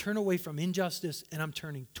 We're going to turn away from injustice, and I'm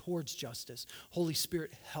turning towards justice. Holy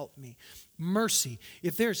Spirit, help me. Mercy.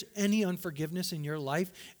 If there's any unforgiveness in your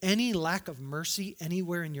life, any lack of mercy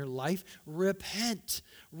anywhere in your life, repent.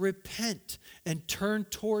 Repent and turn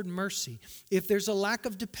toward mercy. If there's a lack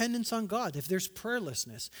of dependence on God, if there's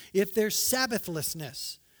prayerlessness, if there's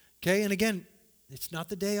Sabbathlessness, okay? And again, it's not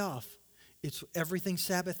the day off. It's everything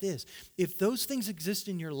Sabbath is. If those things exist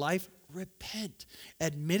in your life, repent.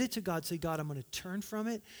 Admit it to God. Say, God, I'm going to turn from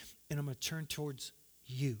it, and I'm going to turn towards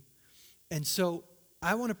you. And so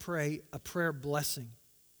I want to pray a prayer blessing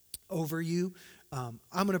over you. I'm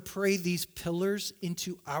going to pray these pillars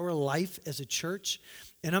into our life as a church.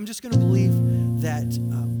 And I'm just going to believe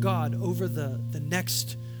that God, over the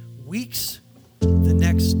next weeks, the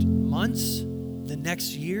next months, the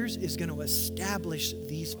next years, is going to establish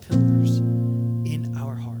these pillars in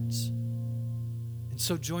our hearts. And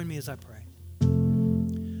so join me as I pray.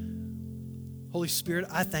 Holy Spirit,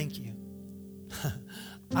 I thank you.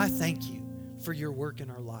 I thank you for your work in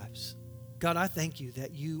our lives. God, I thank you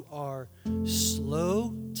that you are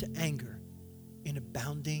slow to anger and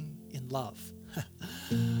abounding in love.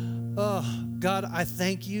 Oh, God, I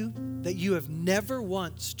thank you that you have never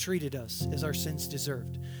once treated us as our sins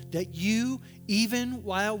deserved. That you, even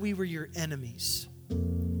while we were your enemies,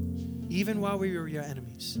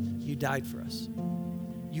 you died for us.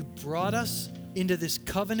 You brought us into this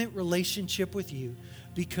covenant relationship with you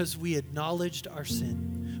because we acknowledged our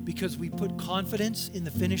sin, because we put confidence in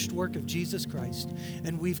the finished work of Jesus Christ,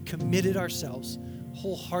 and we've committed ourselves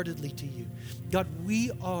wholeheartedly to you. God,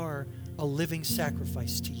 we are a living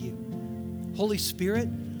sacrifice to you. Holy Spirit,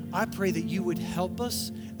 I pray that you would help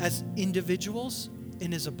us as individuals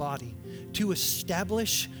and as a body to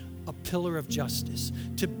establish a pillar of justice,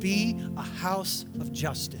 to be a house of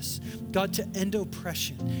justice. God, to end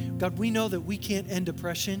oppression. God, we know that we can't end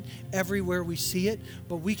oppression everywhere we see it,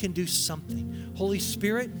 but we can do something. Holy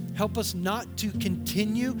Spirit, help us not to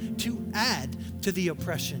continue to add to the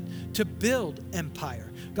oppression, to build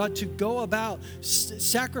empire. God, to go about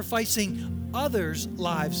sacrificing others'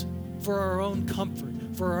 lives for our own comfort,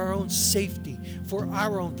 for our own safety, for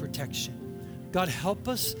our own protection. God, help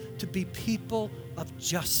us to be people of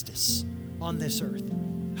justice on this earth.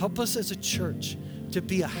 Help us as a church to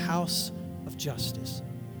be a house of justice.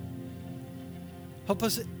 Help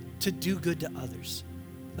us to do good to others,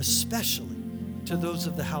 especially to those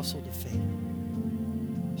of the household of faith.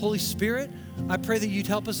 Holy Spirit, I pray that you'd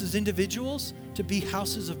help us as individuals to be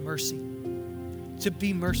houses of mercy, to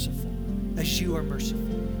be merciful as you are merciful,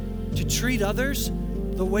 to treat others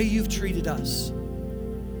the way you've treated us.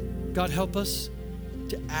 God, help us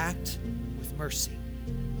to act with mercy,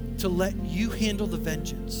 to let you handle the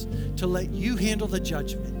vengeance, to let you handle the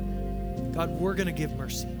judgment. God, we're going to give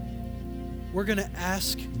mercy. We're going to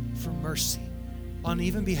ask for mercy on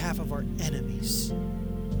even behalf of our enemies.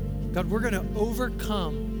 God, we're going to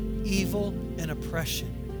overcome evil and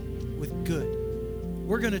oppression with good.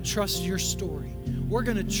 We're going to trust your story. We're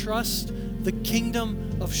going to trust the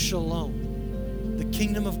kingdom of shalom, the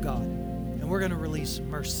kingdom of God, and we're going to release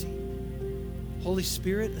mercy. Holy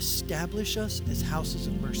Spirit, establish us as houses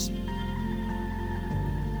of mercy.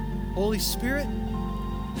 Holy Spirit,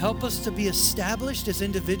 help us to be established as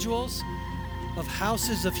individuals of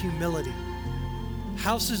houses of humility,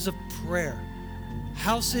 houses of prayer,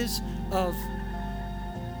 houses of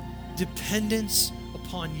dependence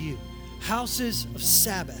upon you, houses of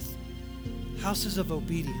Sabbath, houses of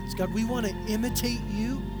obedience. God, we want to imitate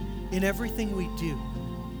you in everything we do.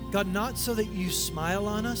 God, not so that you smile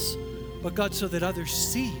on us, but God, so that others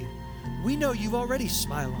see you. We know you already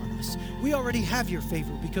smile on us. We already have your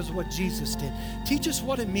favor because of what Jesus did. Teach us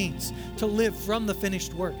what it means to live from the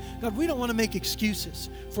finished work. God, we don't want to make excuses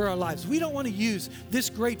for our lives. We don't want to use this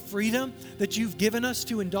great freedom that you've given us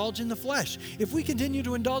to indulge in the flesh. If we continue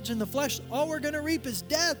to indulge in the flesh, all we're going to reap is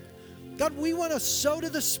death. God, we want to sow to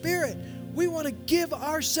the Spirit. We want to give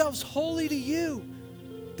ourselves wholly to you.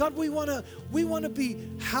 God, we want to be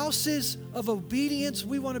houses of obedience.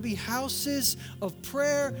 We want to be houses of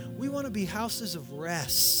prayer. We want to be houses of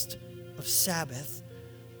rest, of Sabbath.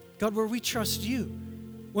 God, where we trust you.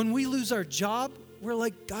 When we lose our job, we're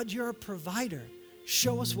like, God, you're a provider.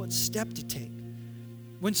 Show us what step to take.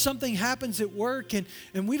 When something happens at work and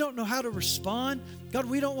we don't know how to respond, God,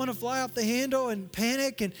 we don't want to fly off the handle and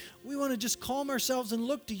panic, and we want to just calm ourselves and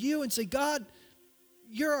look to you and say, God,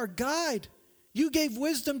 you're our guide. You gave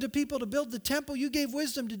wisdom to people to build the temple. You gave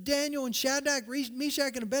wisdom to Daniel and Shadrach,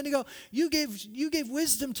 Meshach, and Abednego. You gave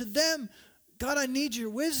wisdom to them. God, I need your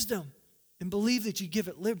wisdom, and believe that you give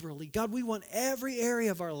it liberally. God, we want every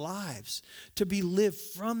area of our lives to be lived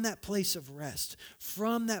from that place of rest,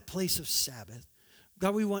 from that place of Sabbath.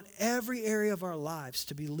 God, we want every area of our lives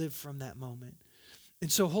to be lived from that moment.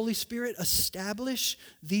 And so, Holy Spirit, establish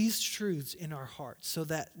these truths in our hearts so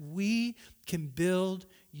that we can build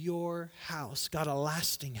your house, God, a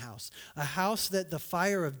lasting house, a house that the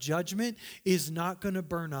fire of judgment is not going to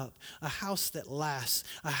burn up, a house that lasts,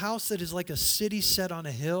 a house that is like a city set on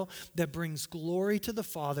a hill that brings glory to the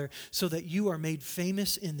Father so that you are made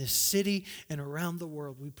famous in this city and around the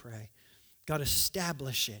world, we pray. God,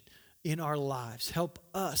 establish it in our lives. Help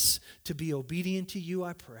us to be obedient to you,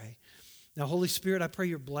 I pray. Now, Holy Spirit, I pray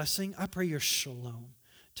your blessing. I pray your shalom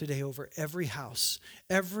today over every house,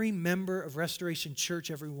 every member of Restoration Church,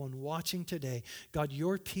 everyone watching today. God,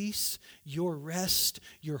 your peace, your rest,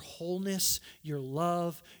 your wholeness, your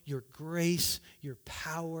love, your grace, your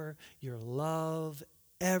power, your love,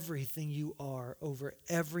 everything you are over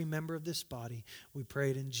every member of this body. We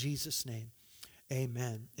pray it in Jesus' name.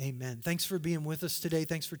 Amen. Amen. Thanks for being with us today.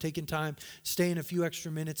 Thanks for taking time, staying a few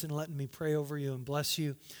extra minutes and letting me pray over you and bless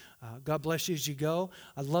you. God bless you as you go.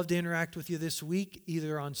 I'd love to interact with you this week,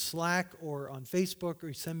 either on Slack or on Facebook, or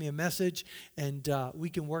you send me a message, and we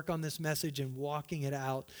can work on this message and walking it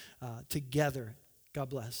out together. God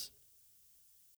bless.